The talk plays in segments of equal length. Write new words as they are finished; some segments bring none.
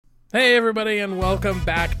Hey everybody, and welcome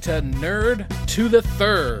back to Nerd to the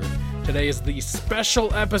Third. Today is the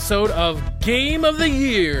special episode of Game of the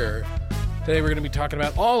Year. Today we're going to be talking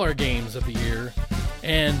about all our games of the year.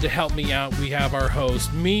 And to help me out, we have our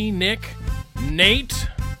host, me, Nick, Nate.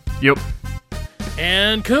 Yep.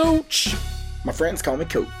 And Coach. My friends call me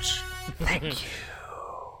Coach. Thank you.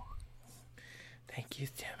 Thank you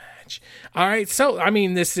so much. All right, so,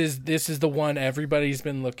 this is the one everybody's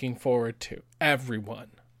been looking forward to. Everyone.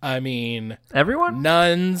 Everyone?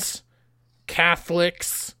 Nuns,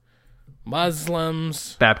 Catholics,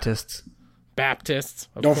 Muslims, Baptists.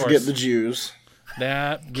 Of Don't course. forget the Jews.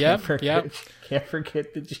 Yep. Can't forget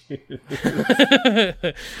the Jews.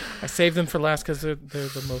 I saved them for last because they're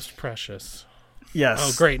the most precious. Yes.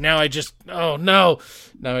 Oh, great. Now I just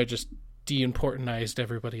de-importanized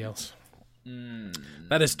everybody else.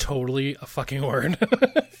 That is totally a fucking word.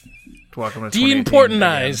 Welcome to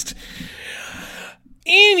De-importanized.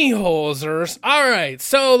 Any hosers. All right.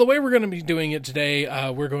 So the way we're going to be doing it today,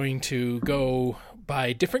 we're going to go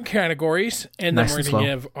by different categories, and then Nice we're and going to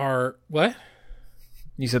slow. give our what?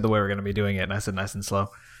 You said the way we're going to be doing it, and I said nice and slow.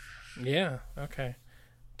 Yeah. Okay.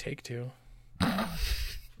 Take two.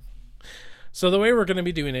 So the way we're going to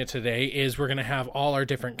be doing it today is we're going to have all our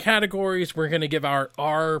different categories. We're going to give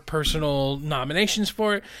our personal nominations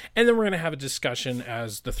for it. And then we're going to have a discussion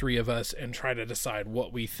as the three of us and try to decide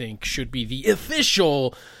what we think should be the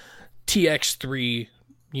official TX3,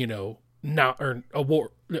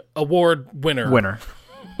 award winner.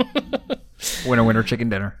 Winner, chicken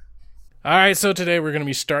dinner. All right. So today we're going to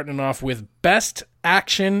be starting off with Best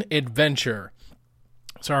Action Adventure.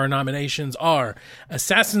 So our nominations are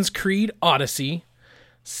Assassin's Creed Odyssey,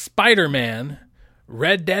 Spider-Man,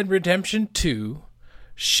 Red Dead Redemption 2,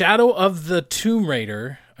 Shadow of the Tomb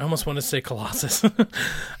Raider, I almost want to say Colossus,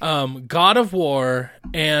 God of War,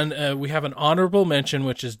 and we have an honorable mention,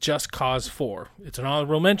 which is Just Cause 4. It's an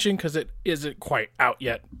honorable mention because it isn't quite out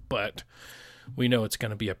yet, but we know it's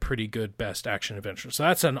going to be a pretty good Best Action Adventure. So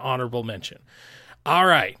that's an honorable mention. All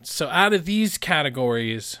right, so out of these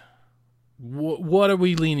categories, what are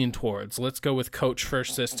we leaning towards? Let's go with Coach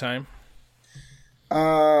first this time.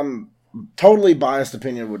 Totally biased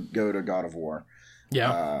opinion would go to God of War.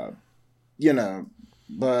 Yeah.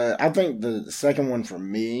 But I think the second one for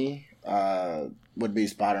me would be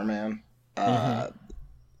Spider-Man.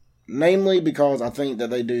 Namely because I think that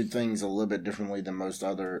they do things a little bit differently than most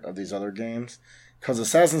other of these other games. Because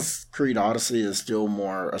Assassin's Creed Odyssey is still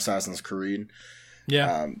more Assassin's Creed.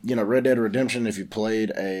 Yeah. Red Dead Redemption, if you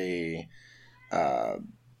played a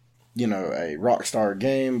Rockstar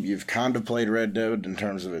game, you've kind of played Red Dead in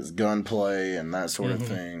terms of its gunplay and that sort of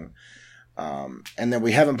thing. And then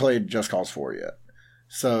we haven't played Just Cause 4 yet.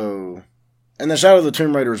 So, and the Shadow of the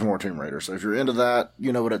Tomb Raider is more Tomb Raider. So if you're into that,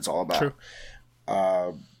 you know what it's all about. True.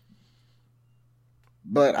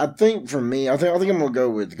 But I think for me, I think I'm going to go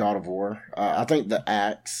with God of War. I think the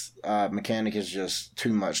axe mechanic is just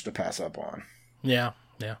too much to pass up on. Yeah.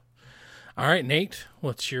 All right, Nate,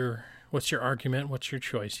 what's your argument? What's your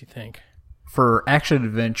choice, you think? For action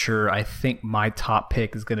adventure, I think my top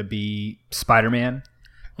pick is going to be Spider-Man.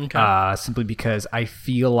 Okay. Simply because I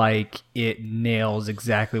feel like it nails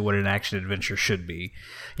exactly what an action adventure should be.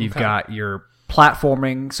 You've got your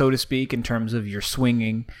platforming, so to speak, in terms of your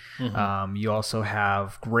swinging. You also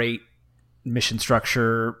have great mission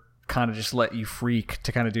structure, kind of just let you freak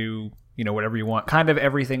to kind of do, whatever you want. Kind of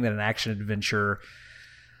everything that an action adventure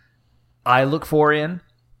I look for in.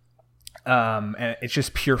 And it's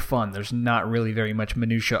just pure fun. There's not really very much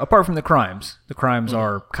minutia, apart from the crimes. The crimes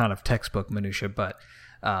are kind of textbook minutia, but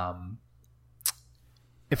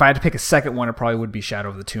if I had to pick a second one, it probably would be Shadow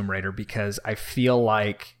of the Tomb Raider, because I feel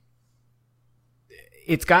like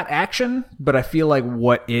it's got action, but I feel like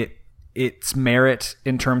what its merit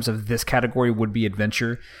in terms of this category would be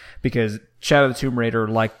adventure, because Shadow of the Tomb Raider,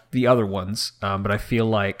 like the other ones, but I feel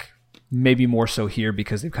like maybe more so here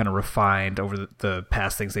because they've kind of refined over the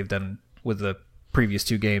past things they've done with the previous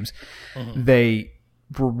two games. They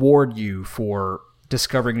reward you for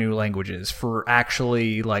discovering new languages, for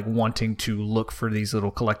actually like wanting to look for these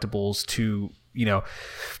little collectibles to,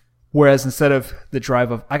 whereas instead of the drive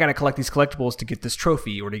of, I got to collect these collectibles to get this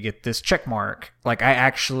trophy or to get this check mark, like I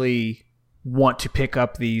actually want to pick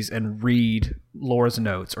up these and read Laura's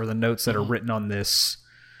notes or the notes that are written on this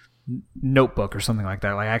notebook or something like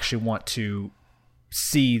that. Like I actually want to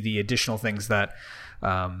see the additional things that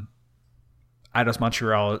Eidos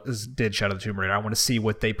Montreal did Shadow of the Tomb Raider. I want to see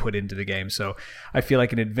what they put into the game. So I feel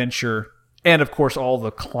like an adventure, and of course all the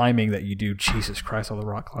climbing that you do. Jesus Christ, all the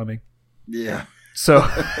rock climbing. Yeah. So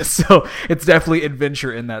it's definitely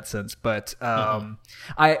adventure in that sense. But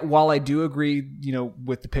while I do agree,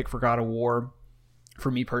 with the pick for God of War,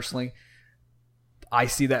 for me personally, I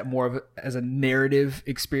see that more of as a narrative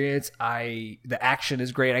experience. The action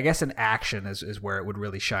is great. I guess an action is where it would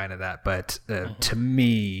really shine at that. But to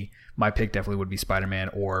me, my pick definitely would be Spider-Man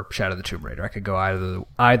or Shadow of the Tomb Raider. I could go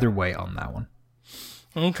either way on that one.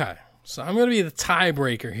 Okay. So I'm going to be the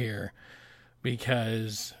tiebreaker here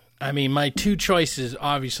because, my two choices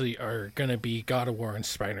obviously are going to be God of War and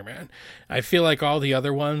Spider-Man. I feel like all the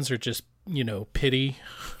other ones are just, pity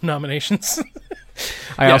nominations.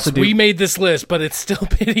 We made this list, but it's still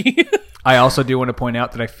pity. I also do want to point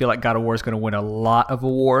out that I feel like God of War is going to win a lot of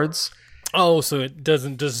awards. Oh, so it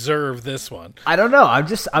doesn't deserve this one. I don't know. I'm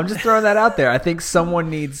just throwing that out there. I think someone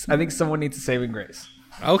needs a saving grace.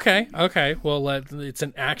 Okay. Well, it's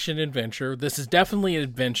an action adventure. This is definitely an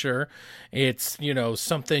adventure. It's,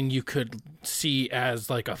 something you could see as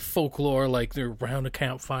like a folklore, like they're around a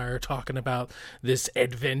campfire talking about this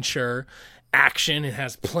adventure. Action. It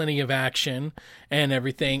has plenty of action and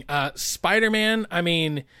everything. Spider-Man,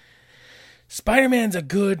 Spider-Man's a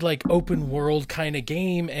good, like, open world kind of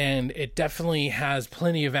game, and it definitely has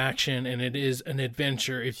plenty of action, and it is an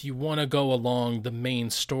adventure if you want to go along the main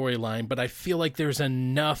storyline, but I feel like there's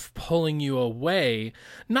enough pulling you away.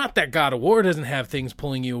 Not that God of War doesn't have things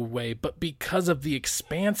pulling you away, but because of the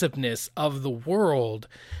expansiveness of the world,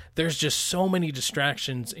 there's just so many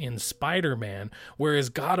distractions in Spider-Man, whereas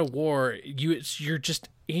God of War, you're just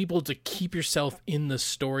able to keep yourself in the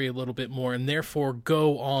story a little bit more and therefore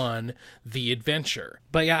go on the adventure.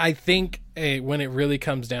 But yeah, I think when it really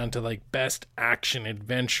comes down to like best action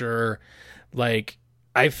adventure, like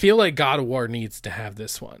I feel like God of War needs to have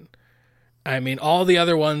this one. All the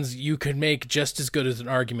other ones you could make just as good as an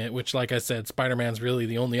argument, which like I said, Spider-Man's really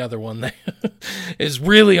the only other one that is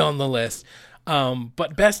really on the list.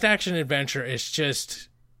 But best action adventure is just,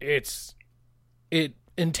 it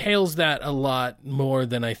entails that a lot more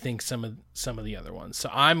than I think some of the other ones. So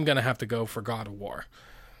I'm going to have to go for God of War.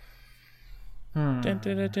 Yeah, I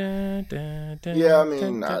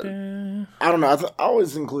don't know. I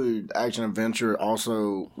always include action adventure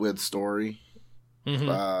also with story.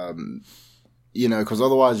 Mm-hmm. Because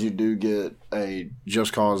otherwise you do get a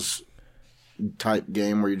Just Cause type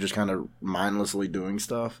game where you're just kind of mindlessly doing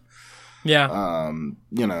stuff. Yeah.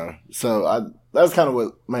 So that's kind of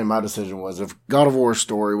what made my decision was. If God of War's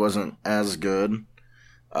story wasn't as good,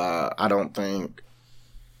 I don't think,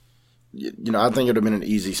 I think it would have been an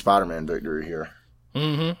easy Spider-Man victory here.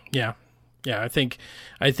 Mm-hmm. Yeah. Yeah, I think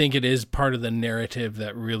it is part of the narrative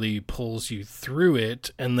that really pulls you through it,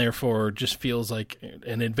 and therefore just feels like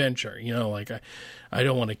an adventure. I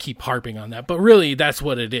don't want to keep harping on that, but really that's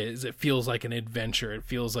what it is. It feels like an adventure. It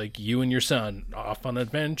feels like you and your son off on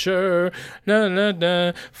adventure, da, da,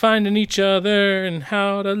 da, finding each other and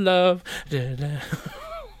how to love. Da, da.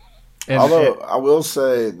 Although I will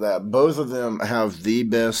say that both of them have the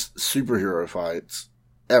best superhero fights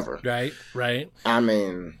ever. Right.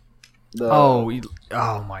 Oh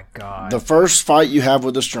my God. The first fight you have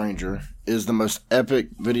with a stranger is the most epic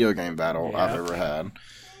video game battle I've ever had.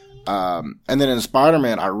 And then in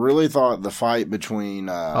Spider-Man, I really thought the fight between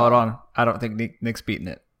hold on. I don't think Nick's beating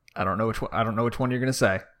it. I don't know which one you're going to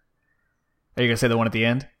say. Are you going to say the one at the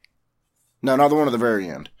end? No, not the one at the very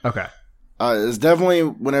end. Okay. It's definitely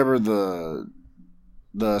whenever the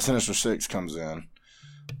Sinister Six comes in.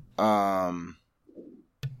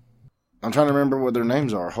 I'm trying to remember what their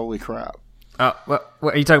names are. Holy crap. What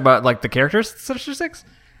are you talking about, like the characters, Sinister Six?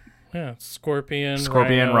 Yeah, Scorpion,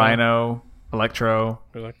 Rhino, Electro.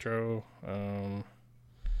 Oh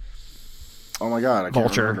my God, I can't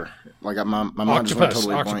Vulture. remember. Like my mind just went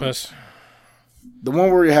totally Octopus. blank. The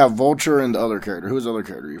one where you have Vulture and the other character. Who was the other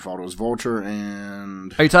character you fought? It was Vulture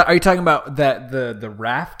and... Are you talking about the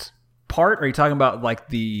raft part? Or are you talking about like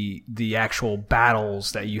the actual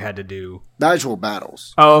battles that you had to do? The actual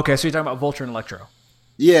battles. Oh, okay. So you're talking about Vulture and Electro.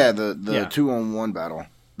 Yeah, the 2-on-1 battle.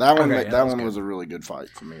 That one was a really good fight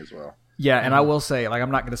for me as well. Yeah, and I will say, like,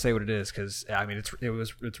 I'm not going to say what it is because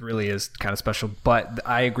it really is kind of special. But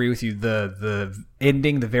I agree with you. The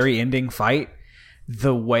ending, the very ending fight,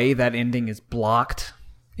 the way that ending is blocked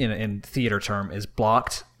in theater term is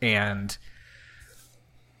blocked and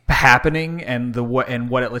happening, and what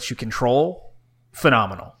it lets you control.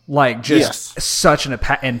 Phenomenal. Like, just such an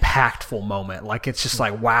impactful moment. Like, it's just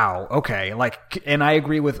like, wow, okay. Like, and I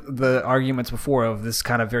agree with the arguments before of this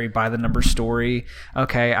kind of very by the number story.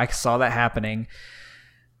 Okay, I saw that happening.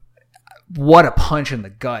 What a punch in the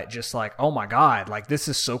gut. Just like, oh my God, like, this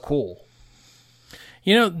is so cool.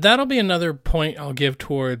 That'll be another point I'll give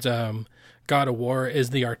towards God God of War is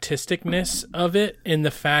the artisticness of it, in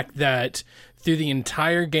the fact that through the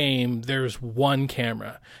entire game, there's one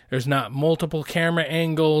camera. There's not multiple camera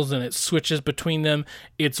angles and it switches between them.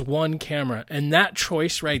 It's one camera. And that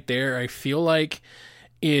choice right there, I feel like,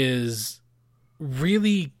 is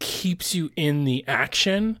really keeps you in the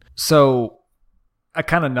action. So a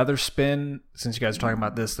kind of another spin, since you guys are talking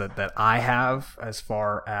about this, that I have as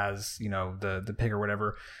far as, the pick or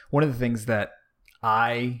whatever. One of the things that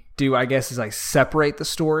I do, I guess, is I separate the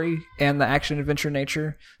story and the action adventure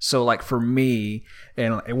nature. So like for me,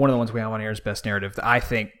 and one of the ones we have on here is best narrative. I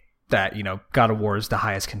think that, God of War is the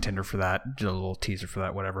highest contender for that. Just a little teaser for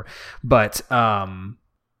that, whatever. But the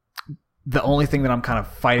only thing that I'm kind of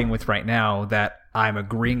fighting with right now, that I'm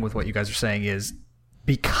agreeing with what you guys are saying, is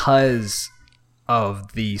because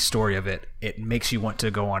of the story of it, it makes you want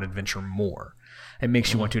to go on adventure more. It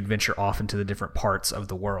makes you want to adventure off into the different parts of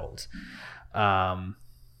the world.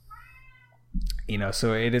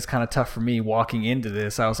 So it is kind of tough for me walking into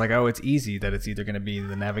this. I was like, oh, it's easy that it's either going to be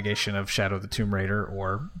the navigation of Shadow of the Tomb Raider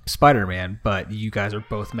or Spider-Man, but you guys are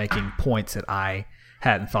both making points that I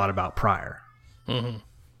hadn't thought about prior. Mm-hmm.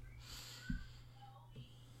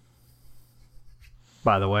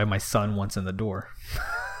 By the way, my son wants in the door.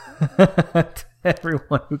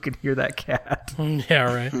 Everyone who could hear that cat.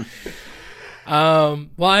 Yeah, right.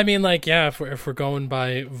 Well, I mean, like, yeah, if we're going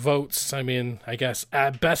by votes, I mean, I guess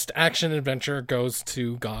best action adventure goes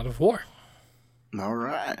to God of War. All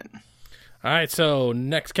right. All right, so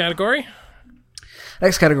next category.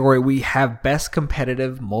 Next category, we have best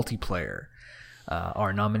competitive multiplayer.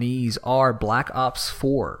 Our nominees are Black Ops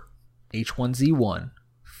 4, H1Z1,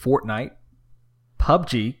 Fortnite,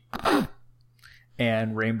 PUBG,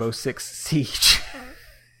 and Rainbow Six Siege.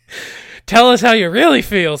 Tell us how you really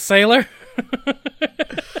feel, sailor.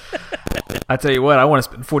 I tell you what, I want to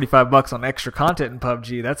spend $45 on extra content in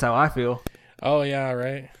PUBG. That's how I feel. Oh yeah,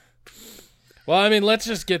 right. Well, I mean, let's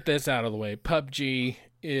just get this out of the way. PUBG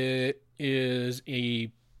is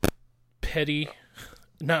a petty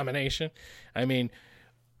nomination. I mean,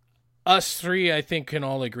 us three, I think, can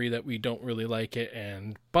all agree that we don't really like it,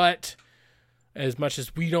 but as much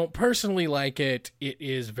as we don't personally like it, it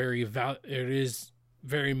is very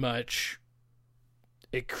much,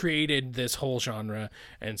 it created this whole genre.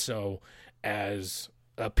 And so as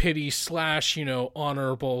a pity /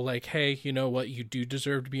 honorable, like, hey, you know what, you do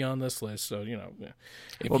deserve to be on this list. So,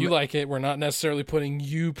 if you like it, we're not necessarily putting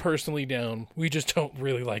you personally down. We just don't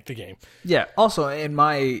really like the game. Yeah. Also, in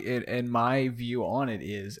my view on it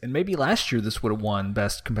is, and maybe last year this would have won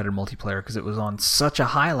best competitive multiplayer because it was on such a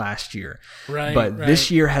high last year. Right. But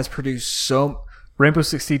this year has produced Rainbow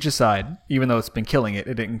Six Siege aside, even though it's been killing it,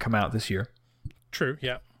 it didn't come out this year. True.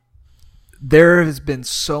 Yeah. There has been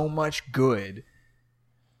so much good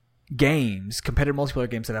games, competitive multiplayer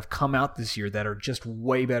games that have come out this year that are just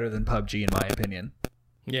way better than PUBG, in my opinion.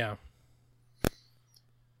 Yeah.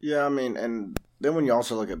 Yeah, I mean, and then when you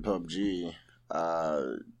also look at PUBG,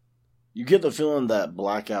 you get the feeling that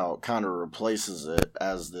Blackout kind of replaces it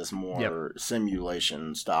as this more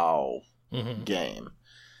simulation style game.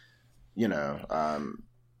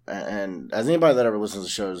 And as anybody that ever listens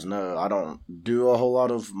to shows know, I don't do a whole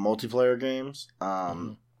lot of multiplayer games.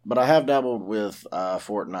 But I have dabbled with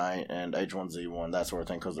Fortnite and H1Z1, that sort of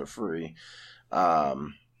thing, because they're free. But,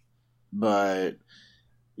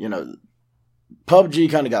 PUBG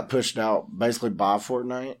kind of got pushed out basically by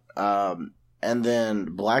Fortnite. And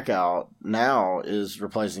then Blackout now is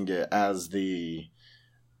replacing it as the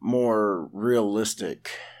more realistic,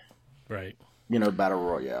 right? Battle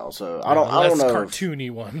Royale. So I don't know. Less cartoony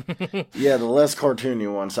one. Yeah, the less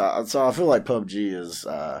cartoony one. So I feel like PUBG is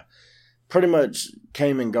pretty much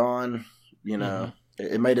came and gone.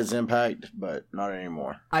 It made its impact, but not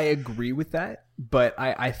anymore. I agree with that, but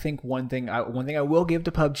I think one thing I will give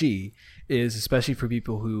to PUBG is, especially for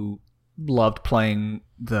people who loved playing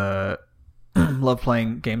games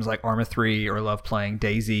like Arma 3 or loved playing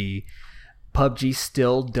DayZ, PUBG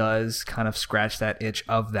still does kind of scratch that itch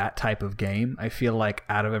of that type of game. I feel like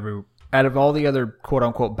out of all the other quote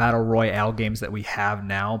unquote battle royale games that we have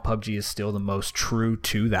now, PUBG is still the most true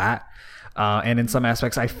to that. And in some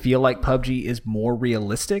aspects, I feel like PUBG is more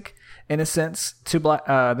realistic in a sense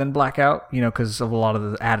than Blackout, because of a lot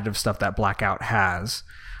of the additive stuff that Blackout has,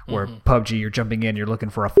 where PUBG, you're jumping in, you're looking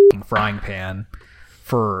for a fucking frying pan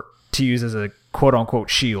to use as a quote unquote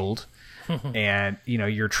shield. And,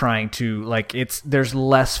 you're trying to, there's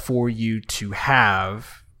less for you to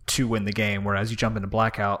have to win the game. Whereas you jump into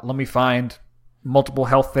Blackout, let me find multiple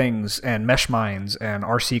health things and mesh mines and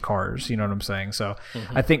RC cars. You know what I'm saying? So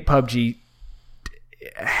I think PUBG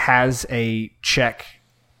has a check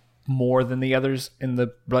more than the others in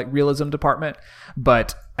the like realism department.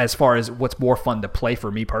 But as far as what's more fun to play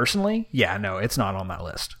for me personally, yeah, no, it's not on that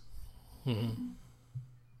list.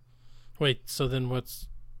 Wait, so then what's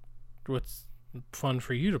fun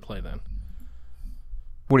for you to play then?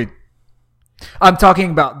 I'm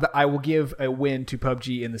talking about I will give a win to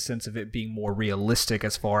PUBG in the sense of it being more realistic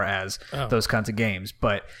as far as those kinds of games.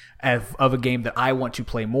 But of a game that I want to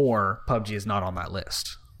play more, PUBG is not on that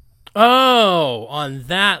list. Oh, on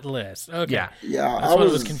that list. Okay. Yeah. That's what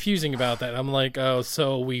was confusing about that. I'm like, oh,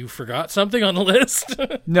 so we forgot something on the list?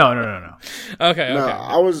 No. Okay. No,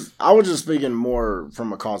 I was just speaking more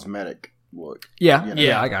from a cosmetic look. Yeah, you know?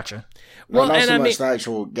 yeah, I gotcha. Not so much the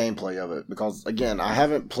actual gameplay of it, because again, I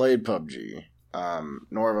haven't played PUBG,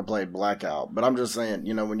 nor have I played Blackout. But I'm just saying,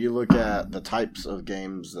 when you look at the types of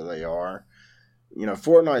games that they are,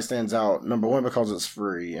 Fortnite stands out, number one, because it's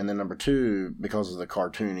free, and then number two, because of the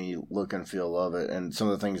cartoony look and feel of it, and some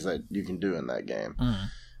of the things that you can do in that game.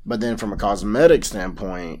 But then from a cosmetic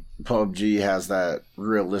standpoint, PUBG has that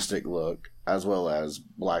realistic look, as well as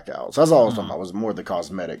Blackout. So that's all I was talking about, was more the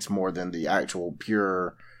cosmetics, more than the actual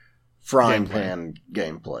pure frying pan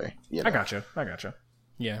gameplay. I gotcha.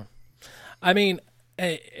 Yeah. I mean,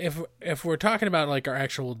 if we're talking about like our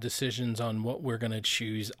actual decisions on what we're going to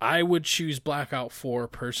choose, I would choose Blackout 4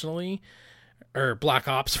 personally, or Black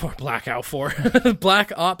Ops 4, Blackout 4.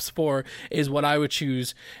 Black Ops 4 is what I would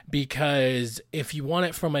choose, because if you want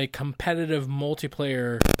it from a competitive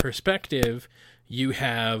multiplayer perspective, you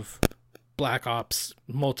have Black Ops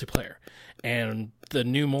multiplayer. And the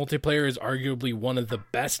new multiplayer is arguably one of the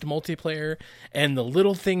best multiplayer. And the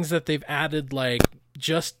little things that they've added, like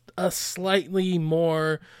just a slightly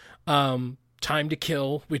more time to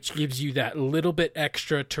kill, which gives you that little bit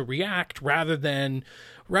extra to react, rather than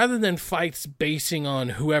fights basing on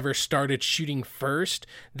whoever started shooting first.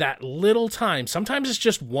 That little time, sometimes it's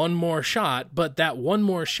just one more shot, but that one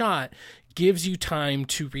more shot gives you time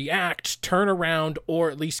to react, turn around, or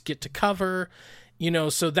at least get to cover.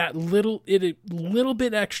 So that little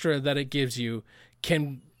bit extra that it gives you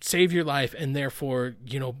can save your life, and therefore,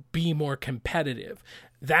 be more competitive.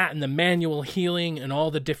 That and the manual healing and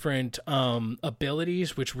all the different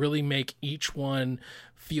abilities, which really make each one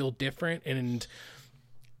feel different. And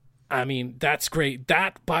I mean, that's great.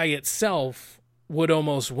 That by itself would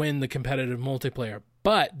almost win the competitive multiplayer.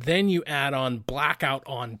 But then you add on Blackout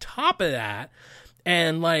on top of that.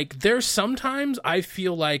 And like, there's sometimes I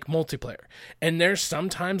feel like multiplayer, and there's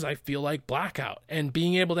sometimes I feel like Blackout, and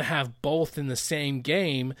being able to have both in the same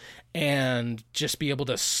game and just be able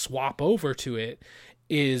to swap over to it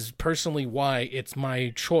is personally why it's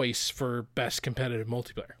my choice for best competitive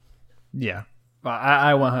multiplayer. Yeah,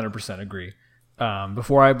 I 100% agree.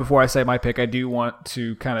 Before I say my pick, I do want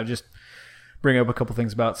to kind of just bring up a couple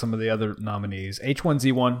things about some of the other nominees.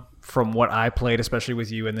 H1Z1, from what I played, especially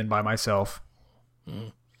with you and then by myself,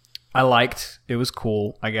 I liked. It was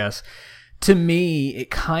cool, I guess. To me, it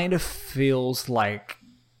kind of feels like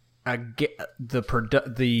the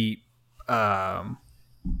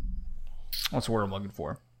what's the word I'm looking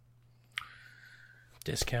for?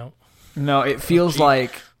 Discount? No, it feels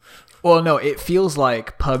like... Well, no, it feels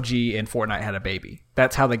like PUBG and Fortnite had a baby.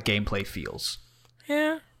 That's how the gameplay feels.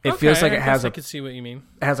 Yeah. It feels like it has I could see what you mean.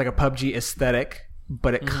 It has like a PUBG aesthetic,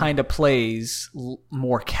 but it kind of plays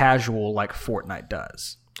more casual like Fortnite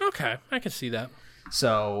does. Okay, I can see that.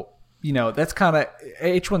 So, that's kind of...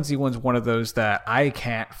 H1Z1's one of those that I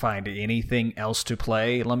can't find anything else to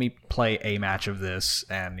play. Let me play a match of this,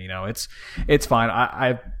 and, it's fine.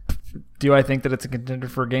 I think that it's a contender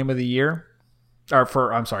for Game of the Year? Or for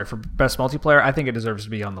best multiplayer. I think it deserves to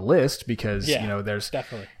be on the list because, there's...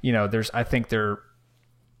 Definitely.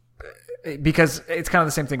 Because it's kind of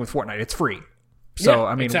the same thing with Fortnite. It's free. So,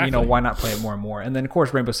 yeah, exactly. Why not play it more and more? And then, of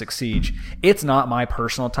course, Rainbow Six Siege. It's not my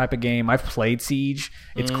personal type of game. I've played Siege.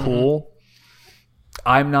 It's cool.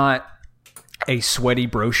 I'm not a sweaty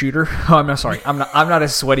bro shooter. I'm not a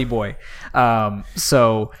sweaty boy.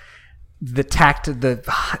 So the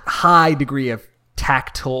high degree of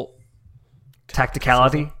tacticality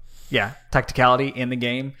in the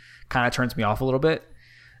game kind of turns me off a little bit.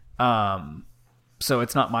 So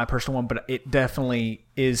it's not my personal one, but it definitely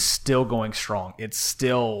is still going strong. It's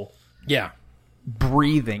still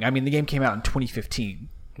breathing. I mean, the game came out in 2015.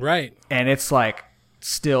 Right. And it's like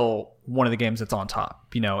still one of the games that's on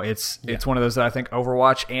top. It's one of those that I think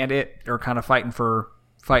Overwatch and it are kind of fighting for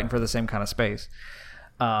the same kind of space.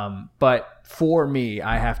 But for me,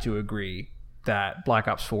 I have to agree that Black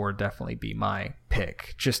Ops 4 would definitely be my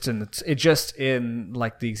pick. Just in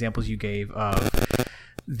like the examples you gave of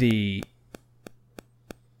the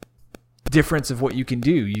difference of what you can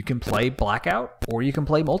do. You can play Blackout or you can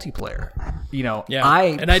play multiplayer. You know, Yeah,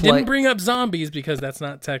 I didn't bring up zombies because that's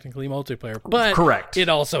not technically multiplayer, but correct. It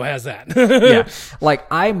also has that. Yeah, like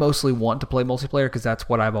I mostly want to play multiplayer because that's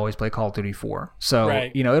what I've always played Call of Duty for. So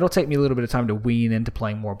Right. you know, it'll take me a little bit of time to wean into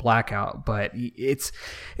playing more Blackout, but it's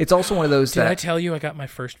also one of those Did that I tell you I got my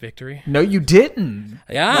first victory? no, you didn't.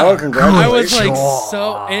 Yeah, Oh, congratulations. I was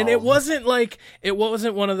like and it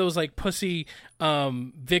wasn't one of those like pussy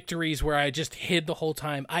victories where I just hid the whole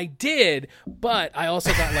time. I did, but I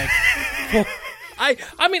also got like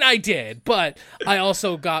I did, but I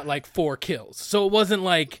also got like 4 kills. So it wasn't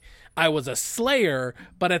like I was a slayer,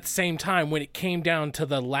 but at the same time, when it came down to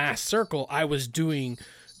the last circle, I was doing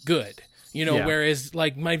good. You know, Yeah. whereas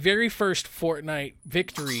like my very first Fortnite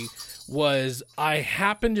victory was I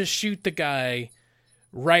happened to shoot the guy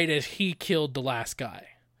right as he killed the last guy.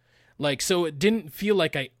 Like, so it didn't feel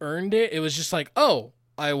like I earned it. It was just like, oh,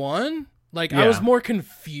 I won? Like, I Yeah. was more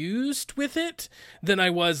confused with it than I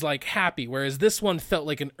was, like, happy. Whereas this one felt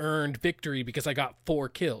like an earned victory because I got 4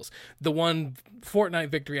 kills. The one Fortnite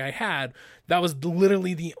victory I had, that was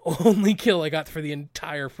literally the only kill I got for the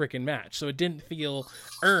entire freaking match. So it didn't feel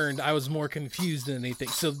earned. I was more confused than anything.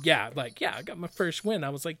 So, yeah, I got my first win. I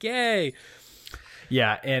was like, yay.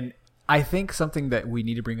 Yeah, and I think something that we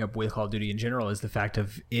need to bring up with Call of Duty in general is the fact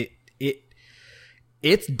of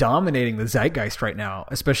it's dominating the zeitgeist right now,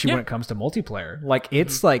 especially when it comes to multiplayer. Like,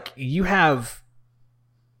 it's like you have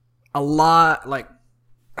a lot, like,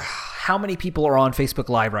 how many people are on Facebook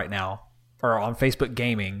Live right now or on Facebook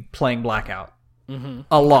Gaming playing Blackout?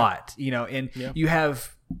 A lot, you know, and you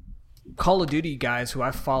have Call of Duty guys who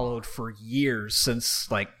I've followed for years, since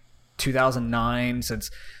like 2009, since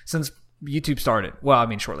YouTube started. Well, I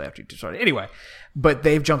mean, shortly after YouTube started. Anyway, but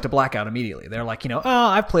they've jumped to Blackout immediately. They're like, you know, oh,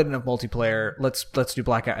 I've played enough multiplayer. Let's do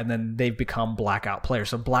Blackout. And then they've become Blackout players.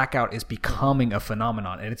 So Blackout is becoming a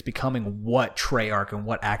phenomenon, and it's becoming what Treyarch and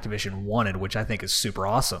what Activision wanted, which I think is super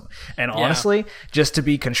awesome. And honestly, just to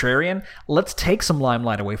be contrarian, let's take some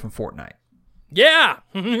limelight away from Fortnite. Yeah.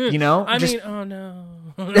 You know? I mean, oh no.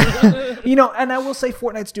 You know, and I will say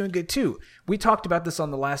Fortnite's doing good too. We talked about this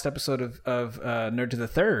on the last episode of Nerd to the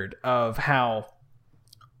Third, of how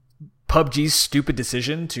PUBG's stupid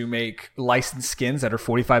decision to make licensed skins that are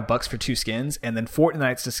 $45 for 2 skins, and then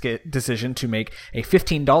Fortnite's decision to make a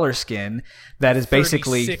 $15 skin that is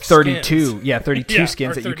basically 32 skins. Yeah, 32 Yeah,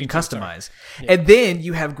 skins or that you can 32, customize. And then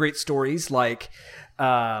you have great stories like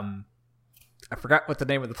I forgot what the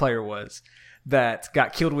name of the player was that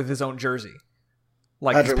got killed with his own jersey.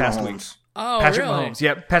 Like Patrick this past Mahomes. week. Oh, Patrick really? Mahomes.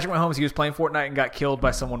 Yeah, Patrick Mahomes. He was playing Fortnite and got killed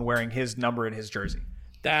by someone wearing his number in his jersey.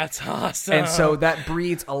 That's awesome. And so that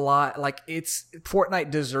breeds a lot. Like,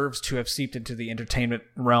 Fortnite deserves to have seeped into the entertainment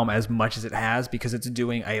realm as much as it has, because it's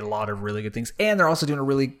doing a lot of really good things, and they're also doing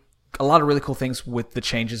a lot of really cool things with the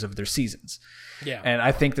changes of their seasons. Yeah. And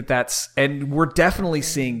I think and we're definitely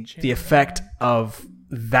seeing the effect of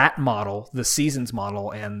that model, the seasons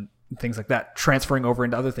model, and things like that transferring over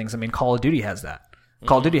into other things. I mean, Call of Duty has that.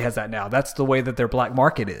 Call of Duty has that now. That's the way that their black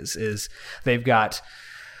market is they've got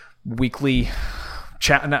weekly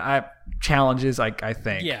challenges, I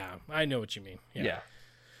think. Yeah, I know what you mean. Yeah.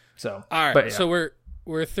 So, All right. but, yeah. So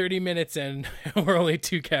we're 30 minutes in. We're only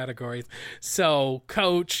 2 categories. So,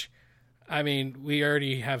 Coach, I mean, we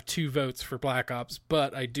already have 2 votes for Black Ops,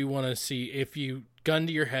 but I do want to see, if you gun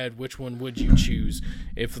to your head, which one would you choose?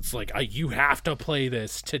 If it's like, you have to play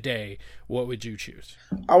this today, what would you choose?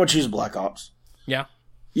 I would choose Black Ops. Yeah.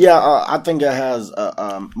 Yeah, I think it has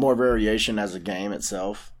more variation as a game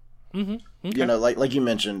itself. Mm-hmm. Okay. You know, like you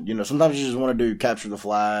mentioned, you know, sometimes you just want to do capture the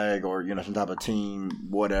flag or, you know, some type of team,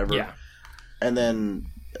 whatever. Yeah. And then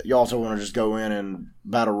you also want to just go in and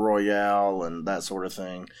battle royale and that sort of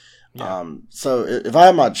thing. Yeah. So if I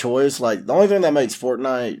have my choice, like, the only thing that makes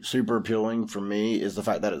Fortnite super appealing for me is the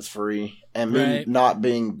fact that it's free, and me Right. not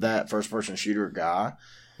being that first person shooter guy.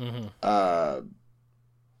 Mm-hmm.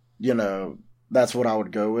 You know, that's what I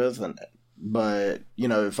would go with. But, you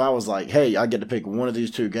know, if I was like, hey, I get to pick one of these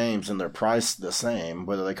 2 games and they're priced the same,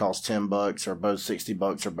 whether they cost $10 or both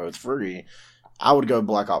 $60 or both free, I would go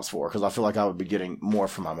Black Ops 4 because I feel like I would be getting more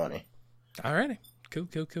for my money. All righty. Cool.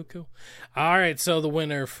 All right, so the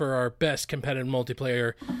winner for our best competitive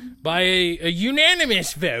multiplayer by a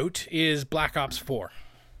unanimous vote is Black Ops 4.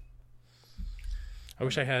 I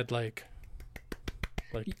wish I had like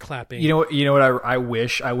clapping. You know what I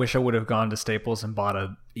wish I would have gone to Staples and bought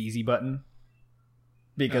a easy button,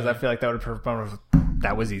 because I feel like that would have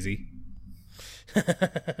that was easy.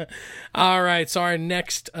 All right, so our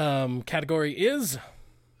next category is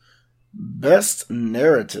Best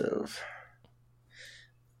Narrative.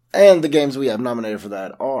 And the games we have nominated for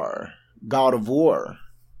that are God of War,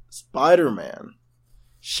 Spider-Man,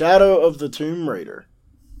 Shadow of the Tomb Raider,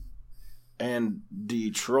 and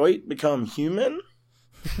Detroit Become Human?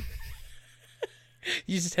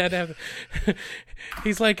 You just had to have.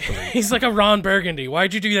 He's like a Ron Burgundy.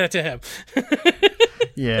 Why'd you do that to him?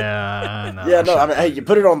 Yeah, no. Yeah, no. I mean, hey, you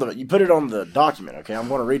put it on the document. Okay, I'm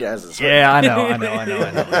going to read it as it's written. Yeah, I know.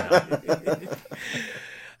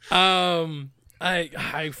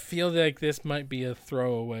 I feel like this might be a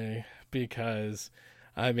throwaway because,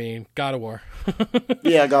 I mean, God of War.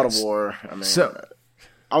 Yeah, God of War. I mean,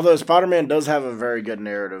 although Spider-Man does have a very good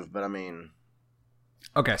narrative, but I mean,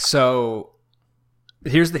 okay. So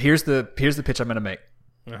here's the pitch I'm going to make.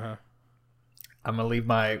 Uh-huh. I'm going to leave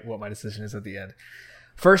what my decision is at the end.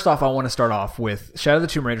 First off, I want to start off with Shadow of the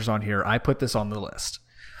Tomb Raider's on here. I put this on the list.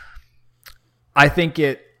 I think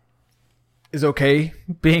it is okay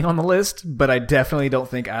being on the list, but I definitely don't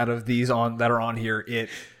think out of these that are on here,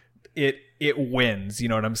 it wins. You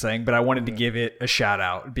know what I'm saying? But I wanted to give it a shout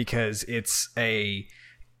out because it's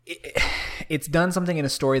done something in a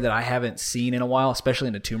story that I haven't seen in a while, especially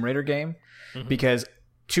in a Tomb Raider game. Mm-hmm. Because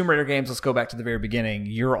Tomb Raider games, let's go back to the very beginning.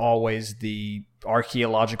 You're always the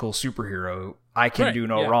archaeological superhero. I can do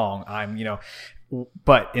no wrong.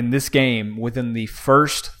 But in this game, within the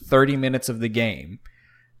first 30 minutes of the game,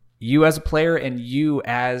 you as a player and you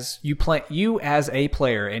as a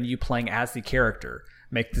player and you playing as the character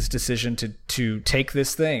make this decision to take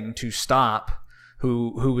this thing to stop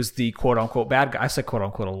who was the quote unquote bad guy. I said quote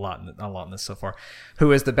unquote a lot in this so far.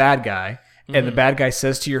 Who is the bad guy? Mm-hmm. And the bad guy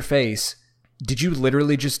says to your face, "Did you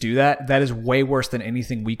literally just do that? That is way worse than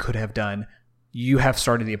anything we could have done. You have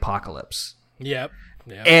started the apocalypse." Yep.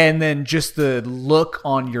 And then just the look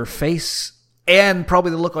on your face and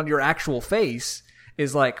probably the look on your actual face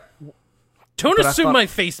is like, don't assume my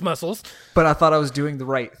face muscles. But I thought I was doing the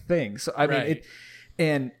right thing. So I mean,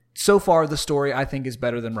 and so far the story I think is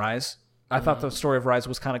better than Rise. I thought the story of Rise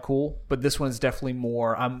was kind of cool, but this one is definitely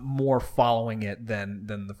I'm more following it than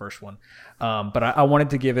the first one. But I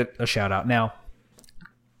wanted to give it a shout out. Now,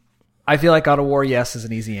 I feel like God of War, yes, is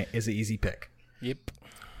an easy pick. Yep.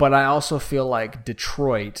 But I also feel like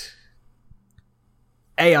Detroit,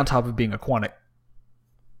 on top of being a Quantic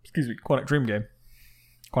Dream game.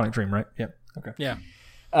 Quantic Dream, right? Yeah. Okay. Yeah.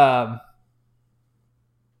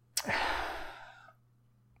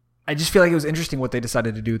 I just feel like it was interesting what they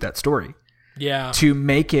decided to do with that story. Yeah. To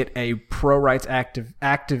make it a pro-rights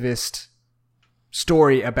activist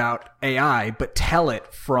story about AI, but tell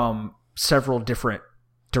it from several different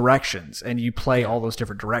directions, and you play all those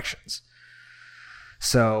different directions.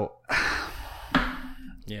 So,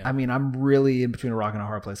 yeah. I mean, I'm really in between a rock and a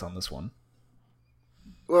hard place on this one.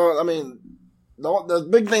 Well, I mean, the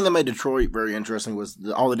big thing that made Detroit very interesting was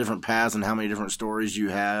all the different paths and how many different stories you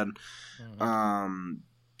had, and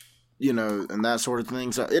that sort of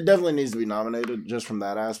thing. So it definitely needs to be nominated just from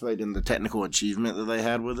that aspect and the technical achievement that they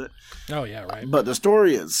had with it. Oh, yeah, right. But the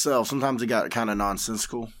story itself, sometimes it got kind of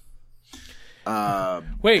nonsensical.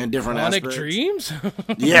 Wait, in different Quantic aspects. Dreams?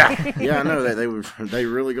 yeah, I know that they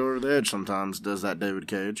really go over the edge sometimes. Does that David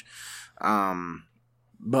Cage?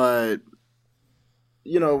 But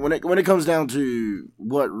when it comes down to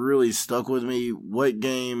what really stuck with me, what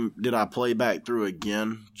game did I play back through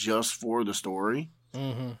again just for the story?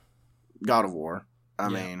 Mm-hmm. God of War. I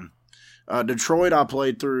mean, Detroit, I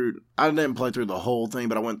played through. I didn't play through the whole thing,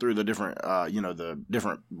 but I went through the different, the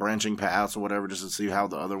different branching paths or whatever, just to see how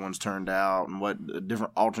the other ones turned out and what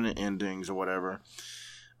different alternate endings or whatever.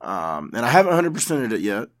 And I haven't 100%ed it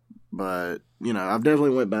yet, but I've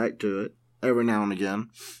definitely went back to it every now and again.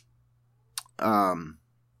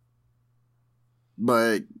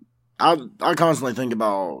 But I constantly think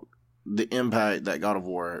about the impact that God of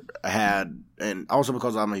War had, and also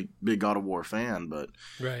because I'm a big God of War fan, but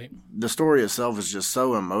right. The story itself is just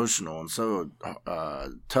so emotional and so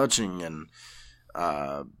touching, and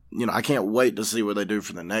I can't wait to see what they do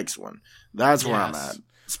for the next one. That's where I'm at.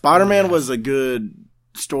 Spider-Man was a good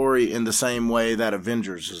story in the same way that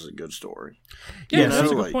Avengers is a good story. Yeah,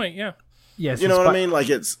 that's a good point, yeah. Yes, you know what I mean? Like,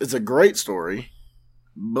 it's a great story,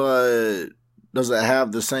 but does it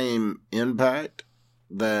have the same impact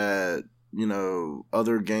that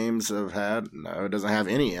other games have had? No, it doesn't have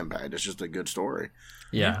any impact. It's just a good story.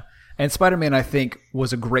 Yeah. And Spider-Man, I think,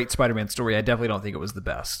 was a great Spider-Man story. I definitely don't think it was the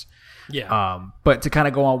best. Yeah. But to kind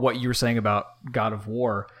of go on what you were saying about God of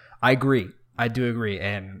War, I agree. I do agree.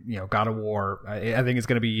 And God of War, I think it's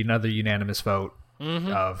going to be another unanimous vote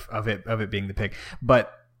of it being the pick.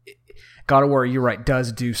 But God of War, you're right,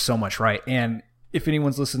 does do so much right. And if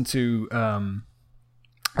anyone's listened to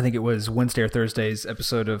I think it was Wednesday or Thursday's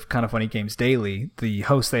episode of Kind of Funny Games Daily, the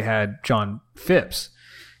host they had, John Phipps,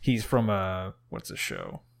 He's from what's the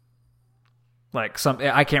show? Like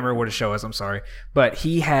I can't remember what his show is. I'm sorry, but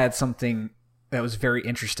he had something that was very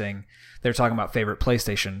interesting. They were talking about favorite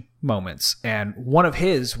PlayStation moments, and one of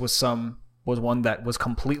his was one that was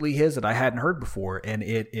completely his that I hadn't heard before, and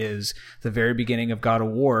it is the very beginning of God of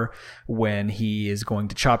War when he is going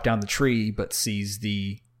to chop down the tree, but sees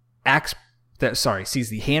the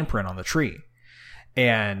handprint on the tree,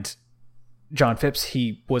 and John Phipps,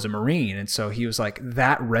 he was a Marine, and so he was like,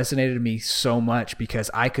 that resonated to me so much because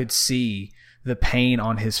I could see the pain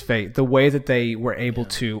on his face, the way that they were able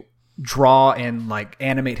to draw and like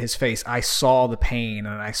animate his face. I saw the pain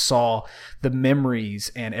and I saw the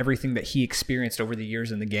memories and everything that he experienced over the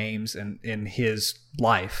years in the games and in his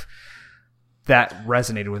life. That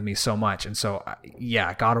resonated with me so much. And so,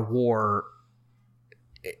 yeah, God of War,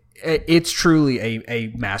 it's truly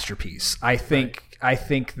a masterpiece. I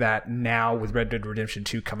think that now with Red Dead Redemption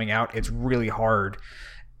 2 coming out, it's really hard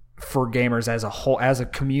for gamers as a whole, as a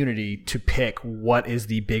community, to pick what is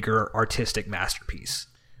the bigger artistic masterpiece.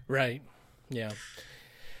 Right. Yeah.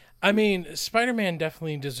 I mean, Spider-Man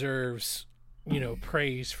definitely deserves,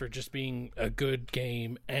 praise for just being a good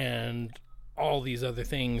game and all these other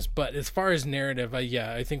things. But as far as narrative,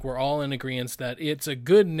 I think we're all in agreement that it's a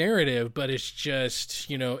good narrative, but it's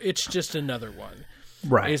just, it's just another one.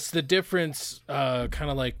 Right. It's the difference, kind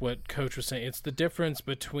of like what Coach was saying. It's the difference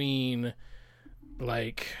between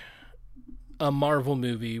like a Marvel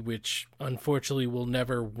movie, which unfortunately will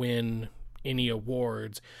never win any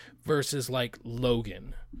awards, versus like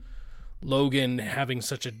Logan having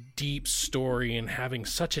such a deep story and having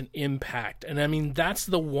such an impact. And I mean, that's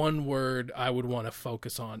the one word I would want to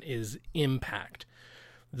focus on is impact.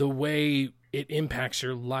 The way it impacts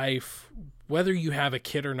your life, whether you have a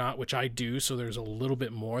kid or not, which I do, so there's a little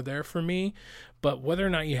bit more there for me, but whether or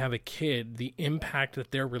not you have a kid, the impact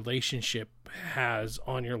that their relationship has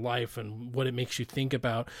on your life and what it makes you think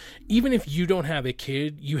about. Even if you don't have a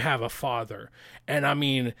kid, you have a father. And I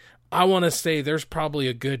mean, I want to say there's probably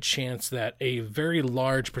a good chance that a very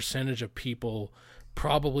large percentage of people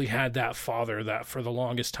probably had that father that for the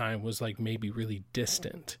longest time was like maybe really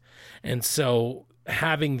distant. And so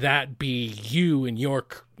having that be you and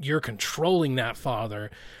you're controlling that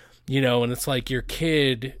father, and it's like your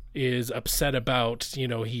kid is upset about,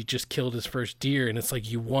 he just killed his first deer, and it's like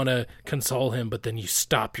you want to console him, but then you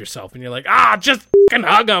stop yourself and you're like, just fucking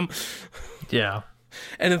hug him. Yeah.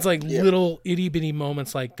 And it's like little itty bitty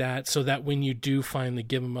moments like that, so that when you do finally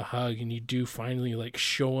give him a hug and you do finally like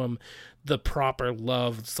show him the proper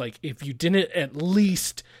love, it's like if you didn't at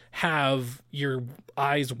least have your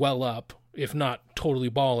eyes well up, if not totally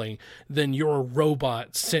bawling, then you're a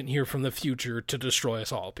robot sent here from the future to destroy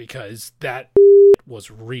us all, because that was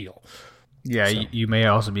real. Yeah, so. You may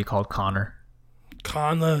also be called Connor.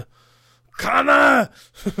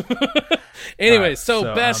 Anyway, right,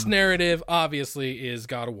 so best narrative obviously is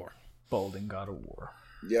God of War. Bold in God of War.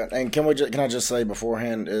 Yeah, and can I just say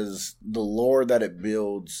beforehand is the lore that it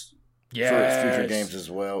builds for its future games as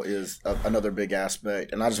well is another big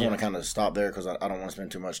aspect. And I just want to kind of stop there because I don't want to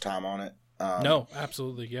spend too much time on it. No,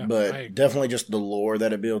 absolutely, yeah. But definitely just the lore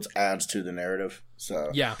that it builds adds to the narrative. So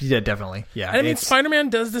yeah, definitely. Yeah. And I mean, Spider-Man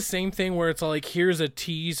does the same thing where it's like, here's a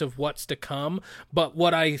tease of what's to come. But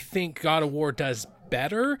what I think God of War does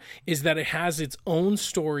better is that it has its own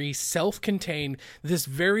story, self-contained. This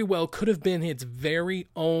very well could have been its very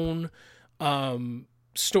own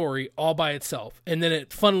story all by itself, and then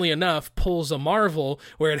it, funnily enough, pulls a Marvel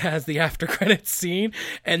where it has the after credits scene,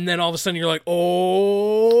 and then all of a sudden you're like,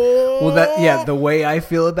 oh. Well, the way I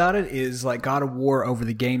feel about it is like God of War over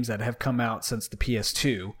the games that have come out since the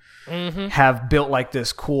PS2 have built like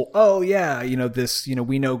this cool. Oh yeah, this.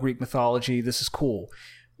 We know Greek mythology. This is cool.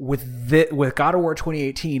 With God of War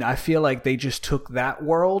 2018, I feel like they just took that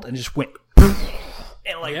world and just went.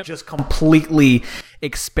 And just completely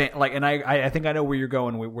expand, and I think I know where you're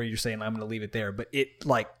going, where you're saying I'm going to leave it there, but it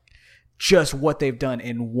just what they've done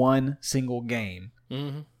in one single game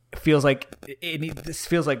feels like this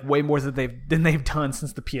feels like way more than they've done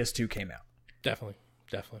since the PS2 came out. Definitely.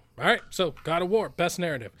 All right, so God of War, best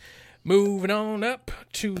narrative. Moving on up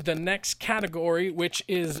to the next category, which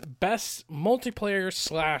is best multiplayer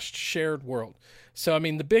 / shared world. So, I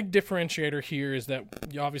mean, the big differentiator here is that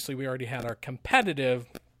obviously we already had our competitive,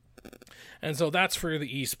 and so that's for the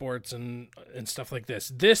esports and stuff like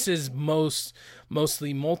this. This is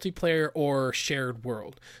mostly multiplayer or shared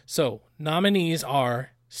world. So, nominees are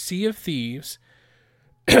Sea of Thieves,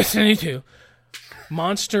 Destiny 2,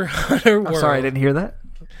 Monster Hunter World. I'm sorry, I didn't hear that.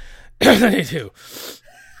 Destiny 2.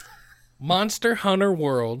 Monster Hunter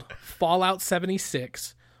World, Fallout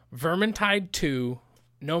 76, Vermintide 2,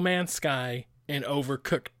 No Man's Sky, and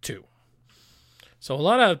Overcooked 2. So a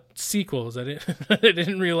lot of sequels. I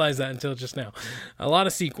didn't realize that until just now. A lot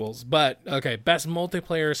of sequels. But, okay, best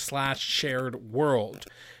multiplayer / shared world.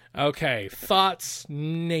 Okay, thoughts,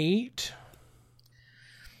 Nate?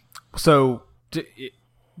 So,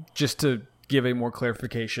 just to give a more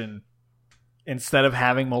clarification, instead of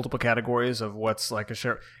having multiple categories of what's like a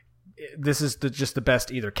share, this is just the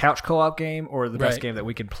best either couch co-op game or the best game that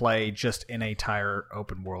we can play just in a entire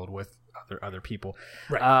open world with other people.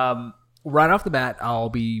 Right. Right off the bat, I'll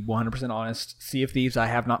be 100% honest. Sea of Thieves I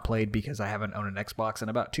have not played because I haven't owned an Xbox in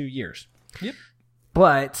about 2 years. Yep.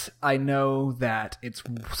 But I know that it's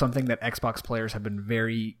something that Xbox players have been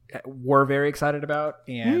very excited about,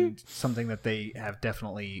 and something that they have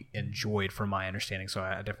definitely enjoyed from my understanding. So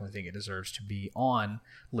I definitely think it deserves to be on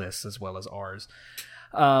lists as well as ours.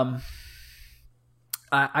 I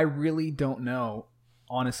really don't know.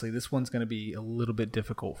 Honestly, this one's going to be a little bit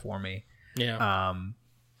difficult for me. Yeah.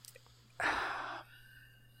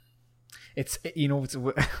 It's, you know,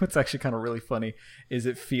 what's actually kind of really funny is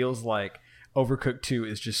it feels like Overcooked 2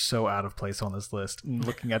 is just so out of place on this list.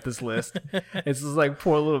 Looking at this list, it's just like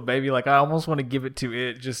poor little baby. Like I almost want to give it to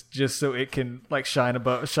it just so it can like shine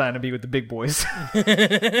and be with the big boys.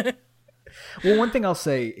 Well, one thing I'll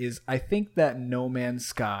say is I think that No Man's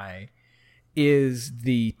Sky is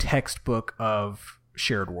the textbook of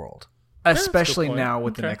shared world, especially now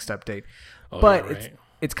with the next update. Oh, but yeah, right.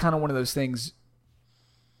 it's kind of one of those things.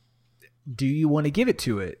 Do you want to give it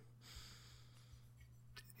to it?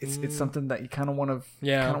 It's something that you kind of want to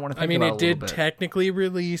think about. I mean, it did bit. technically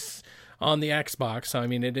release on the Xbox, so I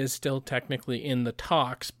mean, it is still technically in the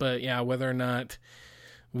talks. But yeah, whether or not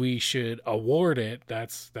we should award it,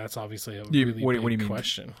 that's obviously a really what do you big mean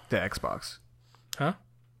question. The Xbox? Huh?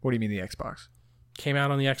 What do you mean the Xbox? Came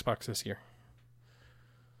out on the Xbox this year.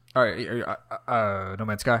 All right, No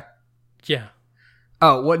Man's Sky. Yeah.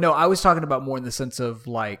 Oh, well, no, I was talking about more in the sense of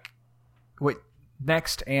like, wait,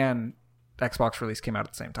 Next and Xbox release came out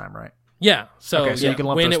at the same time, right? Yeah. So, okay, so you can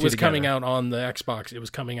lump when those it two was together. coming out on the Xbox, it was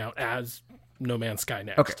coming out as No Man's Sky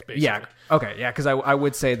Next. Okay, basically. yeah, okay, yeah, because I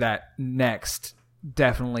would say that Next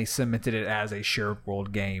definitely cemented it as a shared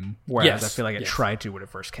world game, whereas Yes, I feel like it yes. tried to when it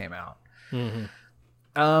first came out. Mm-hmm.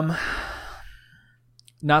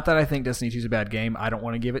 Not that I think Destiny 2 is a bad game. I don't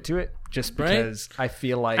want to give it to it just because I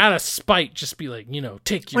feel like Out of spite, just be like,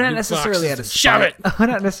 take your not loot necessarily boxes out of and shove spite. it.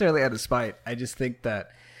 Not necessarily out of spite. I just think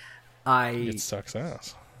that It sucks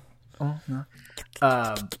ass.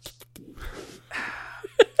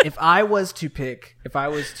 If I was to pick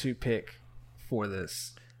for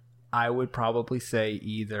this, I would probably say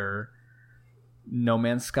either No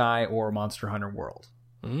Man's Sky or Monster Hunter World.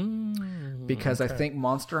 Because I think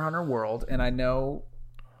Monster Hunter World, and I know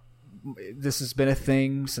this has been a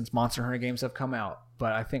thing since Monster Hunter games have come out,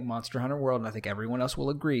 but I think Monster Hunter World, and I think everyone else will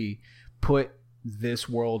agree, put this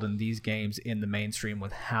world and these games in the mainstream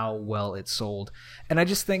with how well it's sold. And I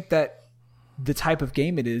just think that the type of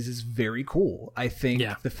game it is very cool. I think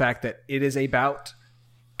the fact that it is about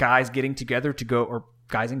guys getting together to go, or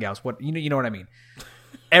guys and gals, what you know what I mean.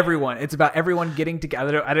 It's about everyone getting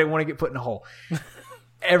together. I didn't want to get put in a hole.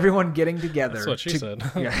 Everyone getting together. That's what she said.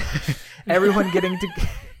 Yeah. Everyone getting to.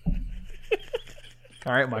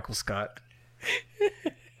 All right, Michael Scott.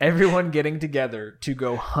 Everyone getting together to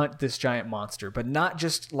go hunt this giant monster, but not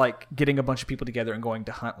just like getting a bunch of people together and going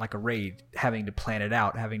to hunt like a raid, having to plan it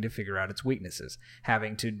out, having to figure out its weaknesses,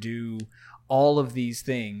 having to do all of these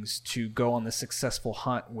things to go on the successful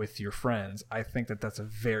hunt with your friends. I think that that's a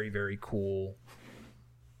very, very cool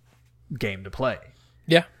game to play.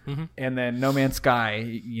 Yeah. Mm-hmm. And then No Man's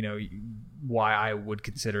Sky, why I would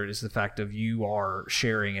consider it is the fact of you are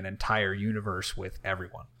sharing an entire universe with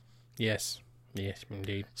everyone. Yes,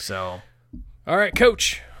 indeed. So, all right,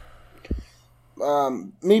 Coach.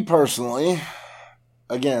 Me personally,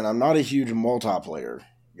 again, I'm not a huge multiplayer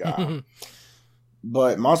guy,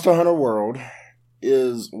 but Monster Hunter World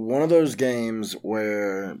is one of those games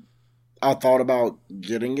where I thought about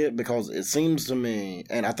getting it because it seems to me,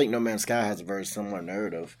 and I think No Man's Sky has a very similar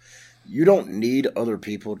narrative, you don't need other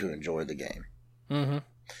people to enjoy the game. Mm-hmm.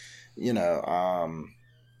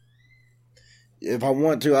 If I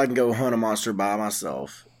want to, I can go hunt a monster by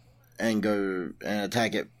myself and go and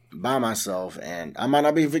attack it by myself, and I might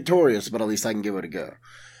not be victorious, but at least I can give it a go.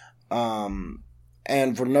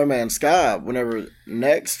 And for No Man's Sky, whenever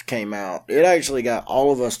Next came out, it actually got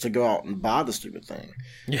all of us to go out and buy the stupid thing.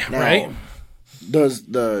 Yeah, now, right? Does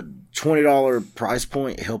the $20 price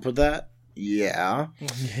point help with that? Yeah.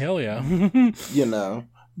 Hell yeah.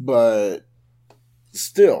 But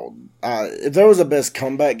still, if there was a best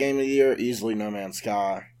comeback game of the year, easily No Man's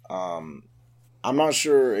Sky. I'm not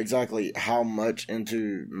sure exactly how much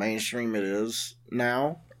into mainstream it is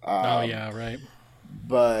now. Oh yeah, right.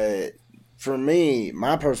 But for me,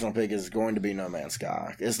 my personal pick is going to be No Man's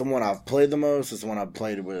Sky. It's the one I've played the most. It's the one I've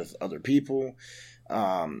played with other people.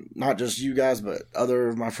 Not just you guys, but other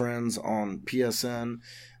of my friends on PSN.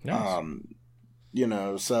 Nice. You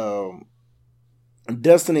know, so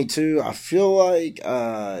Destiny 2, I feel like,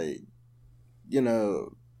 you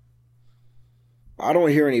know, I don't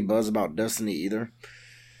hear any buzz about Destiny either.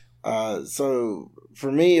 So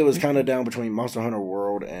for me, it was kind of down between Monster Hunter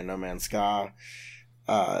World and No Man's Sky.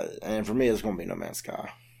 And for me, it's going to be No Man's Sky.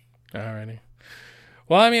 Alrighty.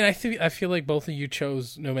 Well, I mean, I feel like both of you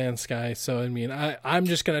chose No Man's Sky, so I mean, I'm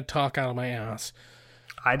just gonna talk out of my ass.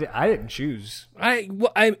 I didn't choose.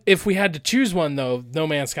 If we had to choose one though, No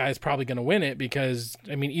Man's Sky is probably gonna win it because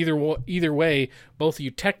I mean, either way, both of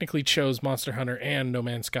you technically chose Monster Hunter and No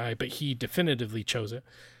Man's Sky, but he definitively chose it.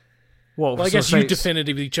 Well, I guess you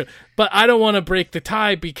definitively chose, but I don't want to break the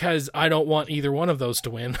tie because I don't want either one of those to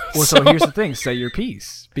win. Well, so here's the thing: say your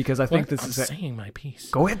piece, because I think I'm saying my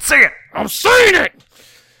piece. Go ahead, and say it. I'm saying it.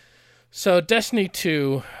 So, Destiny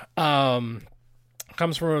 2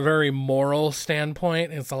 comes from a very moral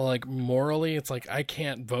standpoint. It's all like morally, it's like I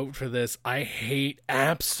can't vote for this. I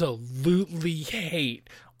absolutely hate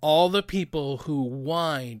all the people who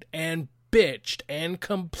whined and bitched and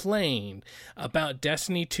complained about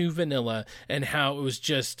Destiny 2 Vanilla and how it was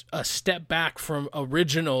just a step back from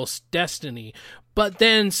original Destiny, but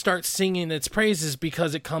then start singing its praises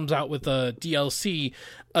because it comes out with a DLC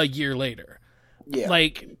a year later. Yeah.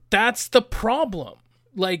 Like, that's the problem.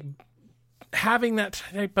 Like, having that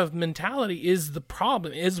type of mentality is the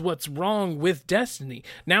problem, is what's wrong with Destiny.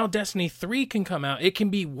 Now Destiny 3 can come out. It can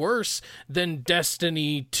be worse than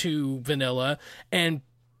Destiny 2 Vanilla, and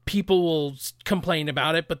people will complain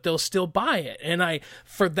about it, but they'll still buy it. And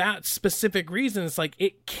for that specific reason, it's like,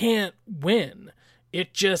 it can't win.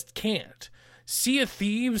 It just can't. Sea of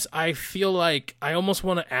Thieves, I feel like I almost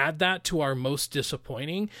want to add that to our most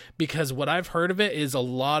disappointing, because what I've heard of it is a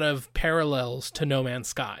lot of parallels to No Man's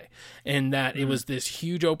Sky, and that it was this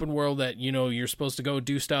huge open world that, you know, you're supposed to go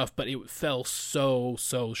do stuff, but it fell so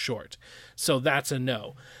short. So that's a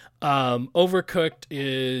no. Overcooked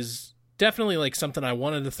is definitely like something I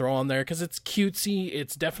wanted to throw on there because it's cutesy.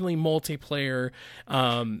 It's definitely multiplayer.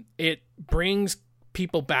 It brings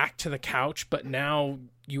people back to the couch, but now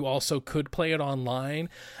you also could play it online,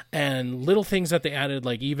 and little things that they added,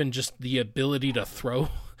 like even just the ability to throw,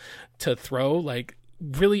 like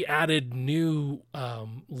really added new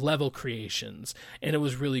level creations, and it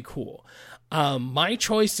was really cool. My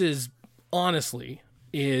choices, honestly,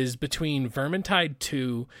 is between Vermintide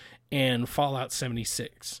 2 and Fallout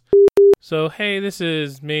 76. So, hey, this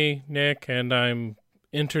is me, Nick, and I'm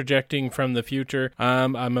interjecting from the future.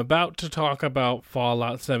 I'm about to talk about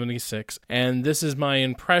Fallout 76, and this is my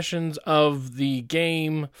impressions of the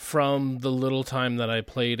game from the little time that I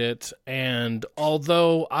played it. And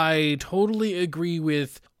although I totally agree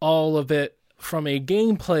with all of it from a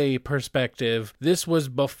gameplay perspective, this was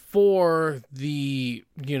before the,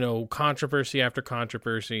 you know, controversy after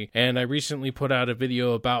controversy, and I recently put out a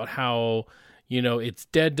video about how, you know, it's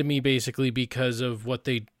dead to me basically because of what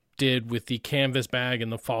they did with the canvas bag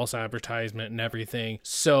and the false advertisement and everything.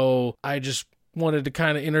 So I just wanted to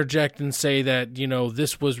kind of interject and say that, you know,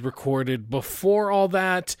 this was recorded before all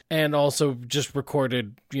that, and also just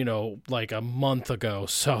recorded, you know, like a month ago.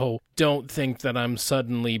 So don't think that I'm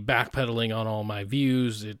suddenly backpedaling on all my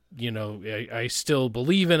views. It, you know, I still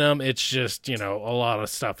believe in them. It's just, you know, a lot of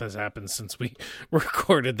stuff has happened since we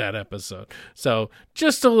recorded that episode. So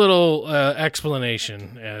just a little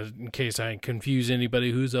explanation in case I confuse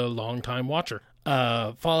anybody who's a longtime watcher.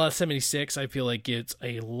 Fallout 76, I feel like gets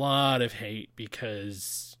a lot of hate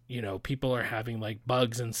because, you know, people are having like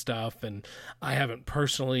bugs and stuff, and I haven't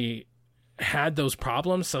personally had those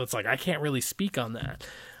problems, so it's like I can't really speak on that.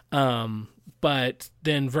 But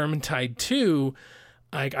then Vermintide 2,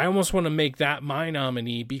 I almost want to make that my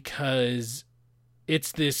nominee because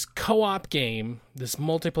it's this co-op game, this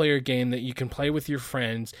multiplayer game that you can play with your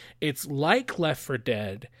friends. It's like Left 4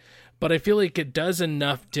 Dead, but I feel like it does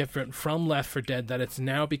enough different from Left 4 Dead that it's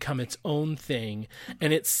now become its own thing,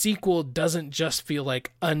 and its sequel doesn't just feel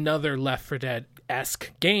like another Left 4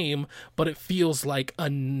 Dead-esque game, but it feels like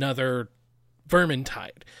another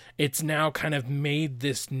Vermintide. It's now kind of made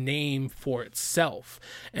this name for itself.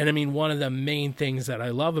 And I mean, one of the main things that I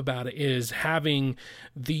love about it is having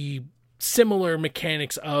the similar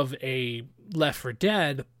mechanics of a Left 4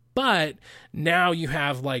 Dead, but now you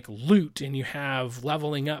have like loot, and you have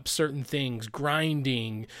leveling up certain things,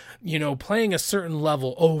 grinding, you know, playing a certain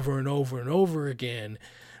level over and over and over again.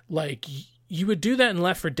 Like, you would do that in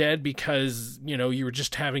Left 4 Dead because, you were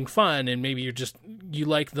just having fun and maybe you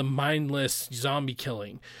like the mindless zombie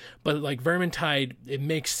killing. But like Vermintide, it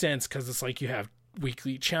makes sense because it's like you have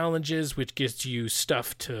weekly challenges, which gives you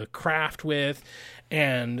stuff to craft with.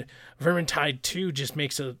 And Vermintide 2 just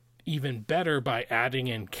makes it even better by adding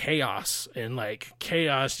in chaos. And like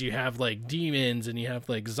chaos, you have like demons and you have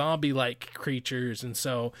like zombie-like creatures. And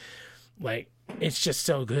so like, it's just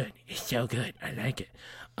so good. It's so good. I like it.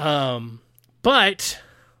 But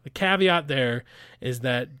the caveat there is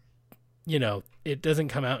that, it doesn't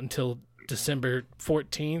come out until December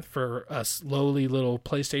 14th for us lowly little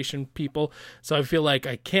PlayStation people. So I feel like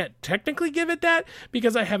I can't technically give it that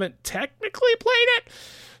because I haven't technically played it.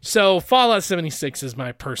 So Fallout 76 is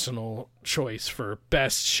my personal choice for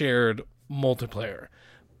best shared multiplayer.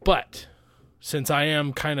 But since I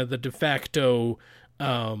am kind of the de facto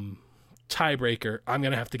tiebreaker, I'm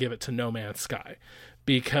going to have to give it to No Man's Sky.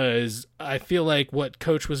 Because I feel like what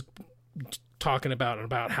Coach was talking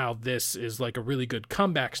about how this is like a really good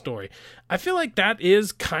comeback story, I feel like that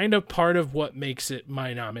is kind of part of what makes it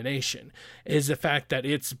my nomination, is the fact that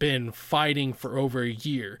it's been fighting for over a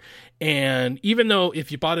year. And even though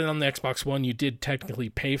if you bought it on the Xbox One, you did technically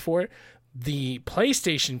pay for it, the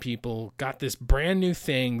PlayStation people got this brand new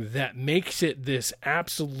thing that makes it this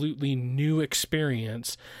absolutely new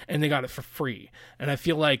experience, and they got it for free. And I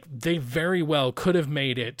feel like they very well could have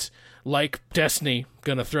made it like Destiny,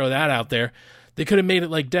 gonna throw that out there. They could have made it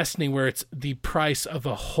like Destiny where it's the price of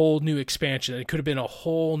a whole new expansion. It could have been a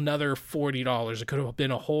whole nother $40. It could have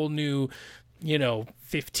been a whole new,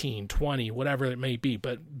 15, 20, whatever it may be,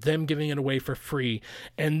 but them giving it away for free.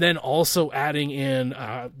 And then also adding in,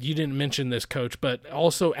 you didn't mention this, Coach, but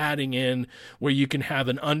also adding in where you can have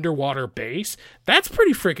an underwater base. That's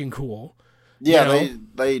pretty freaking cool. Yeah,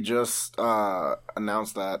 they just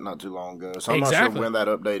announced that not too long ago. So I'm not sure when that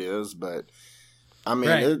update is, but I mean,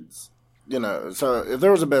 it's, so if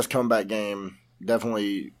there was a best comeback game,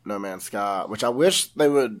 definitely No Man's Sky, which I wish they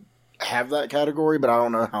would have that category, but I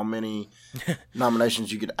don't know how many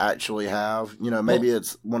nominations you could actually have. Maybe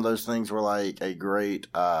it's one of those things where like a great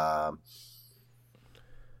let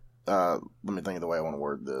me think of the way I want to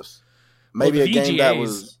word this. Maybe a game that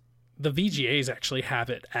was the VGAs actually have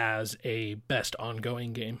it as a best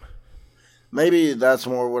ongoing game. Maybe that's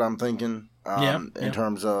more what I'm thinking in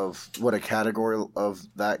terms of what a category of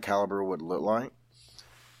that caliber would look like.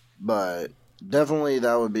 But definitely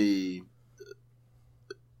that would be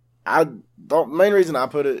the main reason I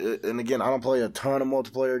put it, and again, I don't play a ton of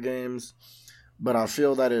multiplayer games, but I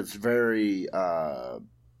feel that it's very that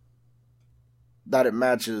it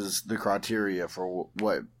matches the criteria for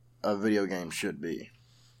what a video game should be.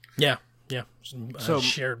 Yeah. So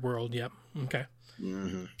shared world. Yep. Okay.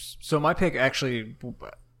 Mm-hmm. So my pick was actually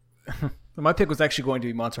going to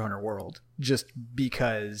be Monster Hunter World, just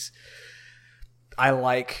because I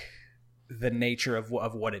like the nature of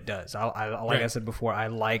what it does. I said before, I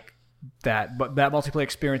like that, but that multiplayer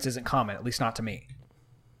experience isn't common, at least not to me.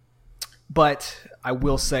 But I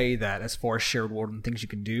will say that as far as shared world and things you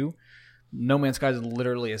can do, No Man's Sky is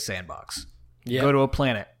literally a sandbox. Yeah. Go to a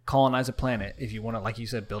planet, colonize a planet. If you want to, like you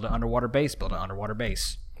said, build an underwater base, build an underwater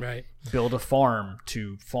base. Right. Build a farm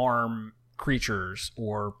to farm creatures,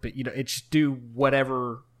 or it's just do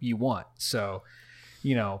whatever you want. So,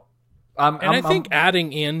 I think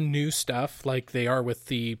adding in new stuff like they are with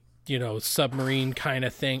the submarine kind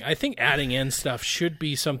of thing, I think adding in stuff should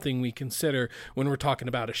be something we consider when we're talking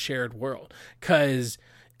about a shared world, because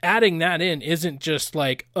adding that in isn't just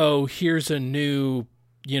like, oh, here's a new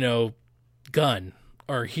gun,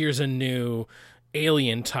 or here's a new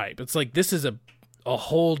alien type. It's like this is a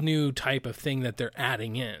whole new type of thing that they're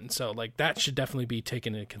adding in. So like that should definitely be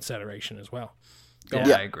taken into consideration as well.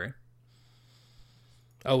 Yeah, I agree.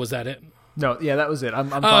 Oh, was that it? No, yeah, that was it.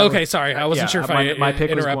 I'm okay. Sorry, I wasn't sure if my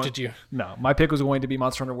pick interrupted you. No, my pick was going to be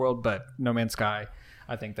Monster Hunter World, but No Man's Sky,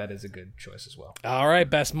 I think that is a good choice as well. All right,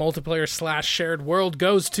 best multiplayer / shared world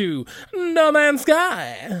goes to No Man's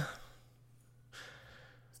Sky.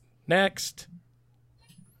 Next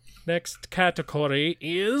category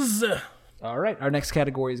is... All right, our next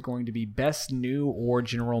category is going to be best new or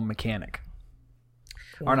general mechanic.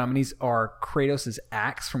 Our nominees are Kratos'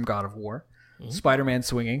 axe from God of War, Spider-Man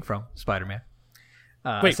swinging from Spider-Man,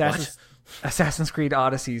 Assassin's Creed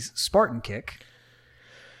Odyssey's Spartan kick,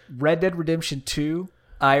 Red Dead Redemption 2,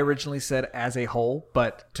 I originally said as a whole,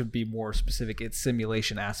 but to be more specific, its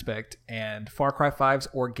simulation aspect, and Far Cry 5's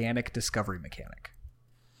organic discovery mechanic.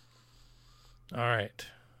 All right.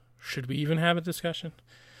 Should we even have a discussion?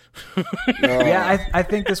 Yeah, I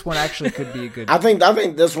think this one actually could be a good. I think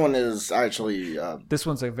this one is actually. This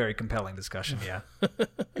one's a very compelling discussion. Yeah.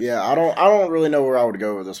 Yeah, I don't really know where I would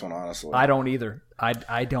go with this one, honestly. I don't either.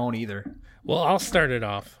 I don't either. Well, I'll start it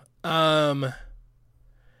off. I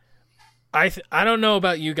don't know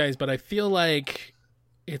about you guys, but I feel like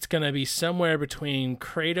it's gonna be somewhere between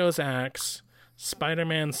Kratos' axe,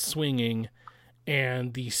 Spider-Man swinging,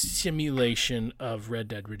 and the simulation of Red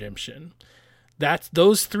Dead Redemption.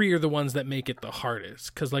 Those three are the ones that make it the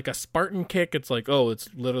hardest. Because like a Spartan kick, it's like, oh, it's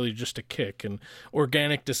literally just a kick. And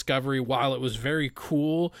Organic Discovery, while it was very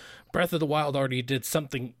cool, Breath of the Wild already did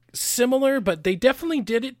something similar, but they definitely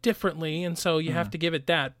did it differently. And so you have to give it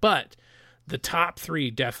that. But the top three,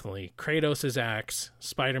 definitely Kratos' axe,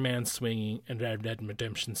 Spider-Man swinging, and Red Dead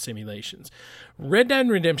Redemption simulations. Red Dead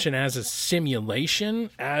Redemption as a simulation,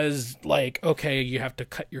 as like, okay, you have to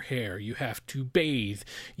cut your hair, you have to bathe,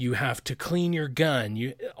 you have to clean your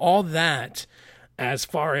gun, all that, as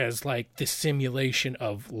far as like the simulation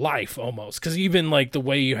of life almost. Because even like the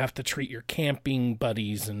way you have to treat your camping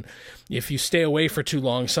buddies, and if you stay away for too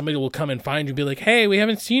long, somebody will come and find you and be like, hey, we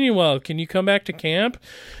haven't seen you well, can you come back to camp?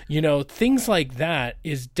 Things like that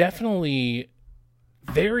is definitely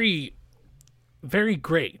very, very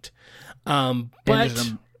great.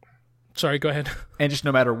 But sorry, go ahead. And just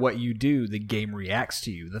no matter what you do, the game reacts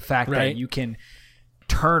to you. The fact that you can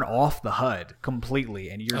turn off the HUD completely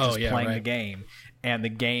and you're just playing the game, and the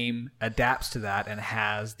game adapts to that and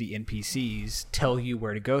has the NPCs tell you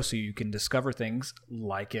where to go so you can discover things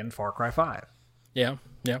like in Far Cry 5. Yeah.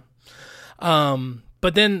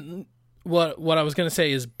 But then what I was going to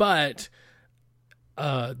say is, the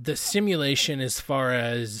simulation as far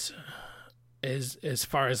as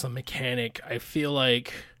the mechanic, I feel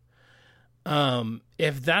like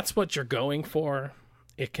if that's what you're going for,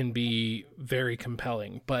 it can be very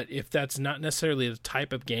compelling. But if that's not necessarily the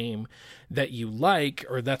type of game that you like,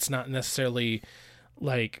 or that's not necessarily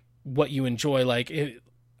like what you enjoy,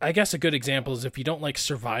 I guess a good example is if you don't like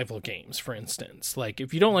survival games, for instance. Like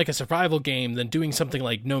if you don't like a survival game, then doing something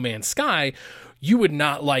like No Man's Sky, you would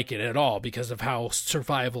not like it at all because of how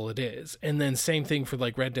survival it is. And then same thing for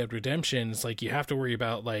like Red Dead Redemption. It's like you have to worry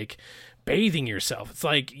about like bathing yourself. It's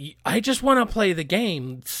like, I just want to play the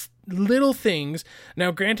game. It's little things.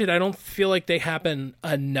 Now, granted, I don't feel like they happen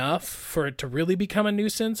enough for it to really become a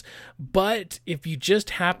nuisance, but if you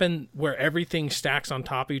just happen where everything stacks on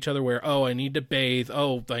top of each other, where, oh, I need to bathe,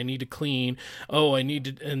 oh, I need to clean, oh, I need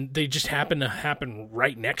to, and they just happen to happen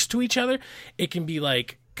right next to each other, it can be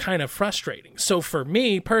like kind of frustrating. So for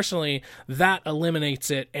me personally, that eliminates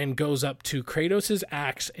it and goes up to Kratos'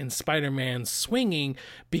 axe and Spider-Man swinging,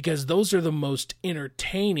 because those are the most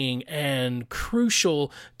entertaining and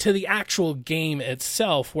crucial to the actual game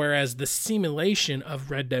itself, whereas the simulation of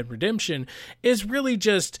Red Dead Redemption is really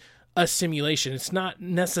just a simulation. It's not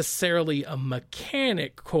necessarily a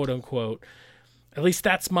mechanic, quote unquote. At least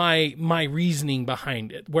that's my reasoning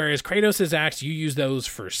behind it. Whereas Kratos' axe, you use those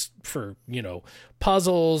for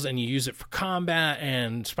puzzles, and you use it for combat,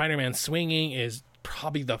 and Spider-Man swinging is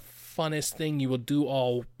probably the funnest thing you will do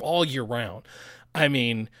all year round. I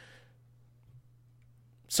mean,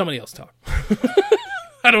 somebody else talk.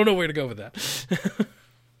 I don't know where to go with that.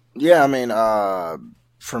 Yeah, I mean,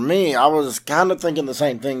 for me, I was kind of thinking the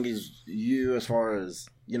same thing as you as far as,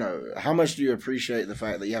 how much do you appreciate the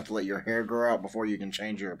fact that you have to let your hair grow out before you can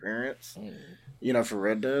change your appearance, for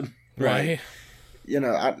Red Dead? Right.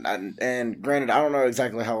 And granted, I don't know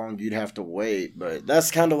exactly how long you'd have to wait, but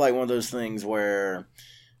that's kind of like one of those things where,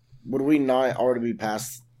 would we not already be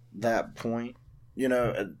past that point? You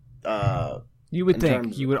would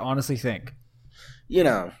think. You would honestly think.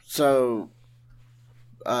 So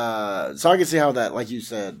I can see how that, like you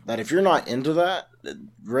said, that if you're not into that,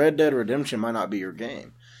 Red Dead Redemption might not be your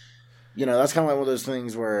game. That's kind of like one of those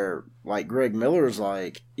things where, like, Greg Miller's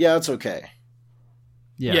like, yeah, it's okay.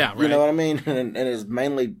 Yeah, right. You know what I mean? And it's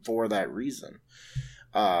mainly for that reason.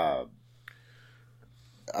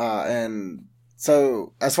 And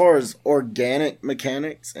so, as far as organic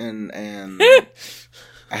mechanics and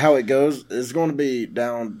how it goes, it's going to be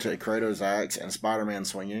down to Kratos' axe and Spider-Man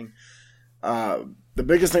swinging. The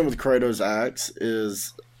biggest thing with Kratos' axe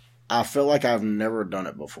is I feel like I've never done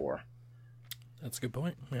it before. That's a good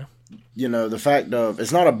point, yeah. The fact of,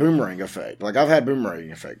 it's not a boomerang effect. Like, I've had boomerang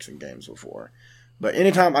effects in games before. But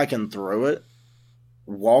anytime I can throw it,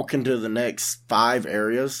 walk into the next 5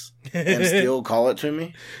 areas, and still call it to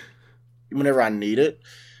me, whenever I need it,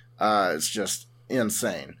 it's just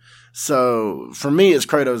insane. So, for me, it's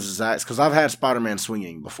Kratos' axe, because I've had Spider-Man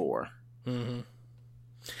swinging before. Mm-hmm.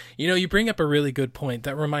 You know, you bring up a really good point.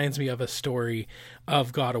 That reminds me of a story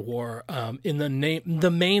of God of War. In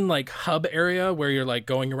the main like hub area where you're like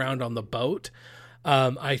going around on the boat,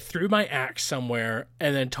 I threw my axe somewhere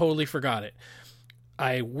and then totally forgot it.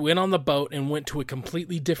 I went on the boat and went to a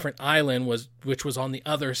completely different island, which was on the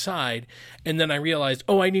other side. And then I realized,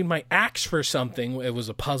 oh, I need my axe for something. It was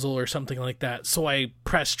a puzzle or something like that. So I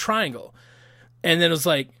pressed triangle. And then it was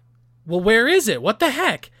like, well, where is it? What the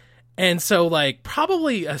heck? And so like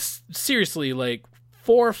probably seriously like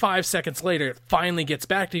 4 or 5 seconds later, it finally gets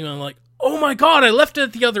back to me. And I'm like, oh my God, I left it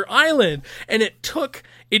at the other island. And it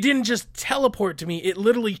didn't just teleport to me. It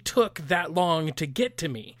literally took that long to get to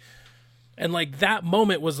me. And like that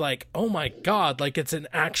moment was like, oh my God, like it's an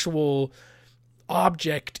actual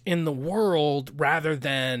object in the world rather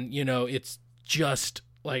than, you know, it's just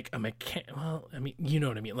like a mechanic. Well, I mean, you know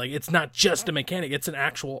what I mean? Like it's not just a mechanic, it's an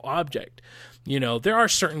actual object. You know, there are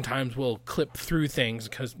certain times we'll clip through things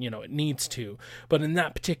because, you know, it needs to. But in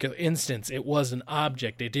that particular instance, it was an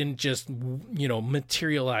object. It didn't just, you know,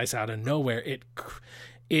 materialize out of nowhere.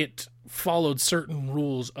 It followed certain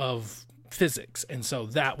rules of physics, and so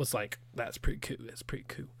that was like, that's pretty cool.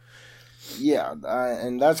 Yeah,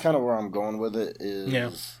 and that's kind of where I'm going with it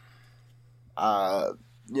is,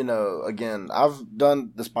 you know, again, I've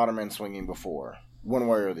done the Spider-Man swinging before, one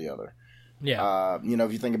way or the other. Yeah. You know,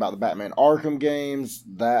 if you think about the Batman Arkham games,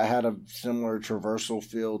 that had a similar traversal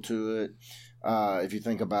feel to it. If you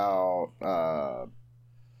think about,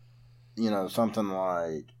 you know, something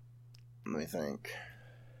like, let me think.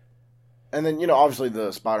 And then, you know, obviously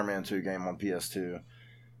the Spider-Man 2 game on PS2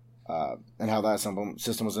 and how that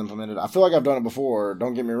system was implemented. I feel like I've done it before.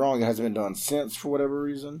 Don't get me wrong. It hasn't been done since for whatever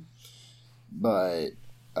reason. But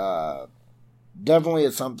definitely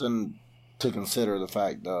it's something to consider, the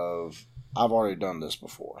fact of I've already done this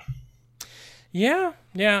before. Yeah.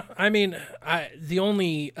 I mean, the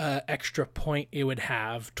only extra point it would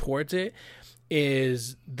have towards it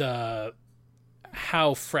is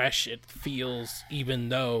how fresh it feels, even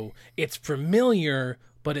though it's familiar,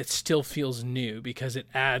 but it still feels new because it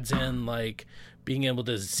adds in like being able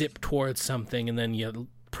to zip towards something and then you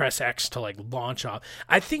press X to like launch off.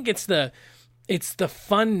 I think it's the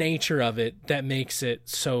fun nature of it that makes it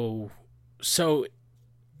so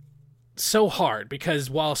hard, because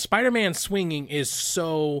while Spider-Man swinging is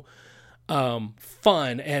so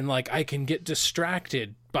fun and like I can get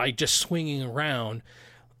distracted by just swinging around,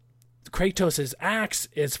 Kratos' axe,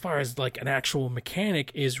 as far as like an actual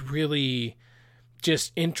mechanic, is really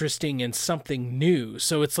just interesting and something new.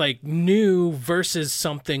 So it's like new versus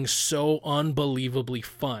something so unbelievably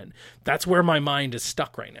fun. That's where my mind is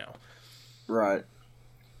stuck right now. Right.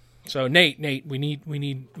 So Nate, we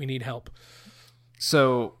need help.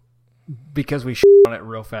 So because we on it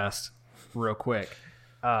real fast, real quick,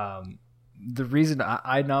 the reason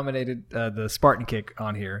I nominated the Spartan kick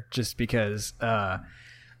on here just because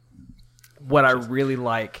what I really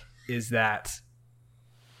like is that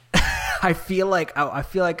I feel like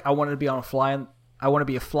I wanted to be on a fly. I want to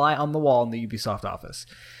be a fly on the wall in the Ubisoft office.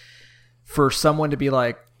 For someone to be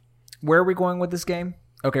like, "Where are we going with this game?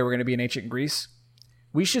 Okay, we're going to be in ancient Greece.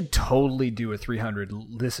 We should totally do a 300.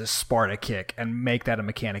 This is Sparta kick and make that a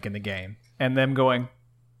mechanic in the game." And them going,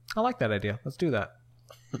 "I like that idea. Let's do that."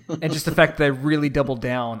 And just the fact that they really doubled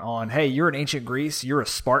down on, "Hey, you're in ancient Greece. You're a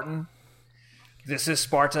Spartan. This is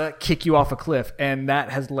Sparta, kick you off a cliff." And that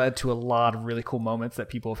has led to a lot of really cool moments that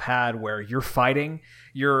people have had where you're fighting,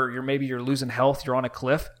 you're losing health, you're on a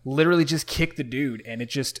cliff, literally just kick the dude, and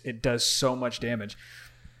it does so much damage.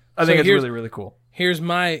 I think it's really, really cool. Here's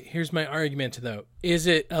my argument though. Is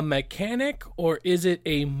it a mechanic or is it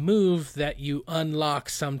a move that you unlock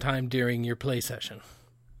sometime during your play session?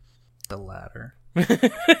 The latter.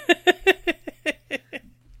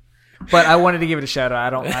 But I wanted to give it a shout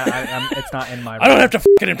out. It's not in my running. I don't have to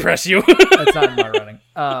fucking impress you. It's not in my running.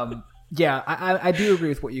 Yeah, I do agree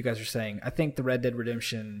with what you guys are saying. I think the Red Dead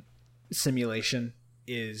Redemption simulation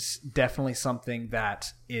is definitely something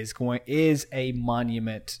that is a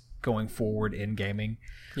monument going forward in gaming.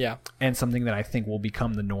 Yeah. And something that I think will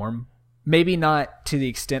become the norm. Maybe not to the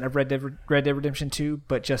extent of Red Dead Redemption 2,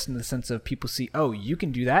 but just in the sense of people see, oh, you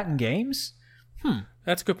can do that in games?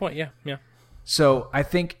 That's a good point. Yeah. So I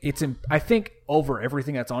think over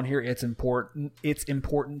everything that's on here, its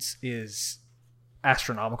importance is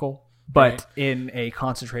astronomical, but right. In a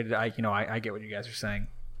concentrated, I get what you guys are saying.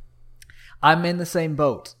 I'm in the same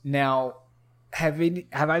boat. Now, have either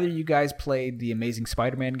of you guys played the Amazing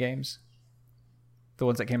Spider-Man games? The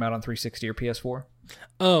ones that came out on 360 or PS4?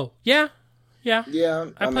 Oh, yeah. I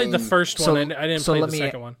played the first one. I didn't play the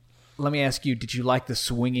second one. Let me ask you, did you like the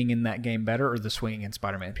swinging in that game better or the swinging in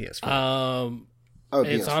Spider-Man PS4? Oh,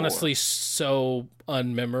 it's PS4. honestly so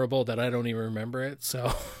unmemorable that I don't even remember it.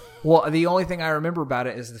 So, Well, the only thing I remember about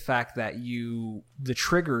it is the fact that the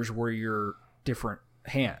triggers were your different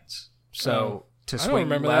hands. So to I swing don't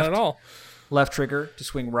remember left, that at all. left trigger, to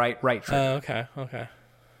swing right trigger. Okay.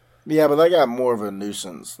 Yeah, but they got more of a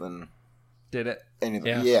nuisance than Did it? anything.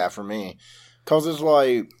 Yeah. Yeah, for me. Because it's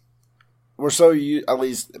like, we're so used, at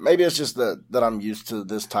least, maybe it's just that I'm used to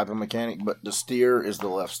this type of mechanic, but the steer is the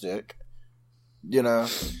left stick. You know?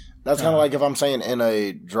 That's kind of like if I'm saying in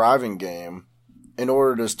a driving game, in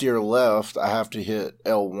order to steer left, I have to hit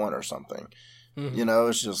L1 or something. Mm-hmm. You know,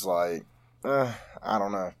 it's just like, I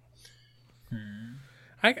don't know.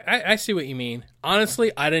 I see what you mean.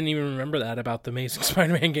 Honestly, I didn't even remember that about the Amazing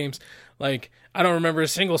Spider-Man games. Like, I don't remember a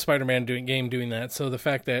single Spider-Man game doing that. So the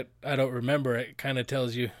fact that I don't remember it kind of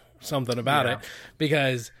tells you something about it.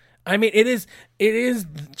 Because, I mean, it is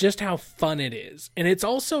just how fun it is. And it's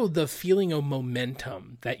also the feeling of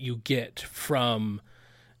momentum that you get from,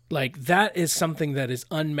 like, that is something that is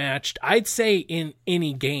unmatched, I'd say, in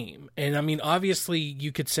any game. And, I mean, obviously,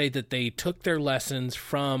 you could say that they took their lessons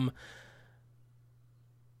from...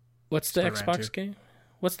 What's the Spider-Man Xbox 2. game?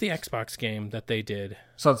 What's the Xbox game that they did?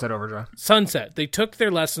 Sunset Overdrive. Sunset. They took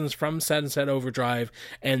their lessons from Sunset Overdrive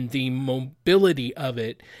and the mobility of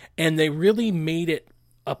it, and they really made it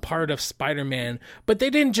a part of Spider-Man. But they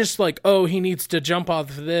didn't just like, oh, he needs to jump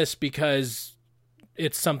off of this because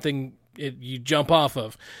it's something you jump off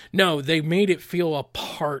of. No, they made it feel a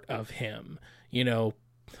part of him, you know.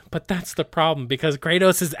 But that's the problem, because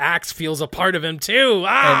Kratos' axe feels a part of him too.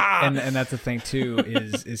 And that's the thing too,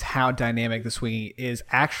 is how dynamic the swinging is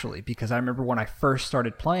actually. Because I remember when I first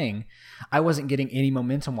started playing, I wasn't getting any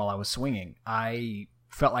momentum while I was swinging. I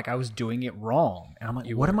felt like I was doing it wrong, and I'm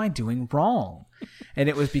like, what am I doing wrong? And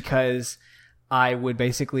it was because I would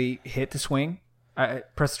basically hit the swing, I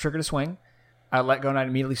press the trigger to swing, I let go, and I'd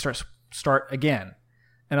immediately start again.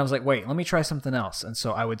 And I was like, wait, let me try something else. And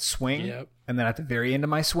so I would swing, and then at the very end of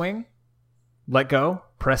my swing, let go,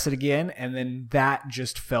 press it again, and then that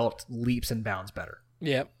just felt leaps and bounds better.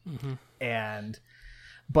 Yep. Mm-hmm.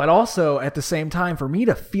 But also at the same time, for me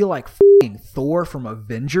to feel like f***ing Thor from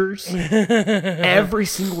Avengers every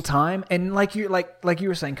single time, and like you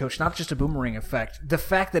were saying, Coach, not just a boomerang effect, the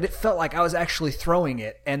fact that it felt like I was actually throwing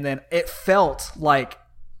it, and then it felt like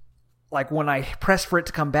when I pressed for it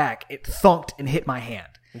to come back, it thunked and hit my hand.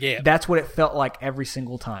 Yeah. That's what it felt like every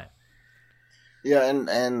single time. Yeah,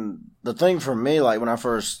 and the thing for me, like when I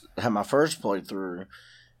first had my first playthrough,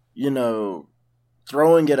 you know,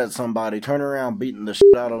 throwing it at somebody, turning around, beating the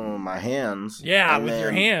shit out of them with my hands. Yeah, with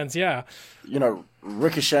your hands, yeah. You know,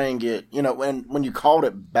 ricocheting it, you know, when you called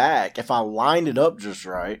it back, if I lined it up just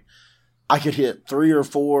right, I could hit 3 or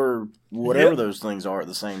 4, whatever those things are at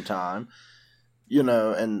the same time. You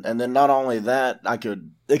know, and then not only that,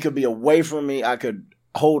 it could be away from me, I could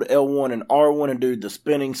hold L1 and R1 and do the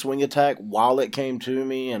spinning swing attack while it came to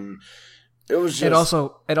me, and it was just...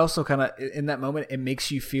 It also kind of, in that moment, it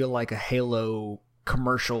makes you feel like a Halo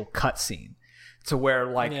commercial cutscene. To where,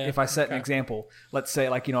 like, if I set an example, let's say,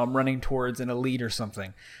 like, you know, I'm running towards an elite or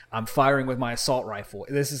something. I'm firing with my assault rifle.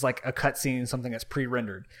 This is like a cutscene, something that's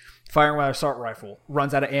pre-rendered. Firing with my assault rifle,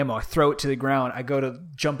 runs out of ammo. I throw it to the ground. I go to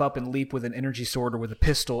jump up and leap with an energy sword or with a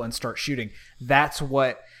pistol and start shooting. That's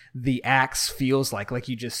what the axe feels like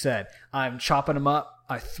you just said. I'm chopping him up.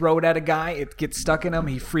 I throw it at a guy. It gets stuck in him.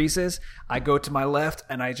 He freezes. I go to my left,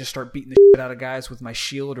 and I just start beating the shit out of guys with my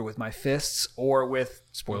shield or with my fists or with,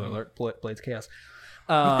 spoiler alert, Blades of Chaos.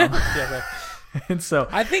 And so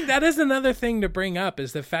I think that is another thing to bring up,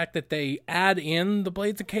 is the fact that they add in the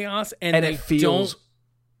Blades of Chaos and they it feels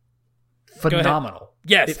phenomenal.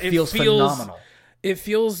 Yes, it feels phenomenal. It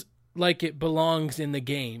feels like it belongs in the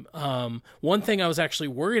game. One thing I was actually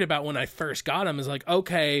worried about when I first got him is like,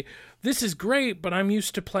 okay, this is great, but I'm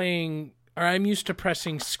used to pressing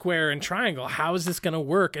square and triangle. How is this going to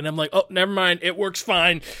work? And I'm like, oh, never mind. It works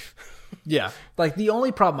fine. Yeah. Like, the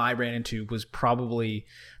only problem I ran into was probably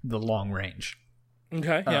the long range.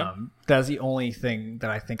 Okay, yeah. That's the only thing that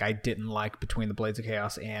I think I didn't like between the Blades of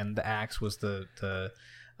Chaos and the axe was the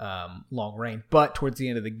long range. But towards the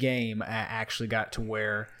end of the game, I actually got to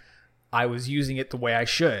where I was using it the way I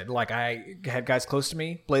should. Like, I had guys close to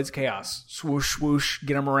me, Blades of Chaos, swoosh, swoosh,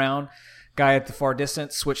 get them around. Guy at the far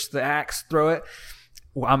distance, switch the axe, throw it.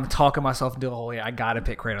 Well, I'm talking myself into, oh yeah, I gotta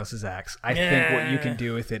pick Kratos' axe. I think what you can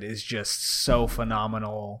do with it is just so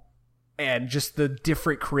phenomenal. And just the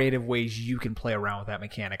different creative ways you can play around with that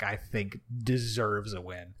mechanic, I think deserves a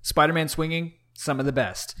win. Spider-Man swinging, some of the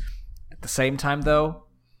best. At the same time, though,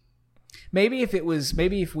 maybe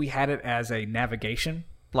if we had it as a navigation,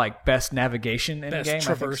 like best navigation in best the game,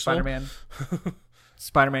 traversal. I think Spider-Man.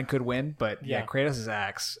 Spider-Man could win, but yeah, Yeah. Kratos'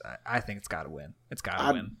 axe, I think it's got to win. It's got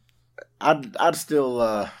to win. I'd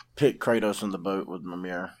still pick Kratos in the boat with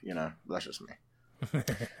Mimir. You know, that's just me.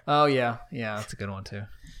 Oh yeah, that's a good one too.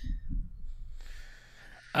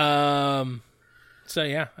 So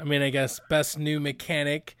yeah, I mean, I guess best new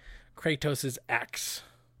mechanic, Kratos' axe.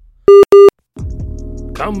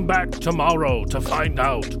 Come back tomorrow to find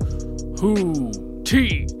out who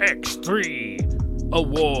TX3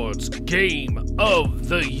 awards Game of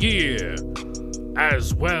the Year,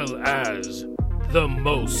 as well as the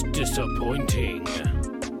most disappointing.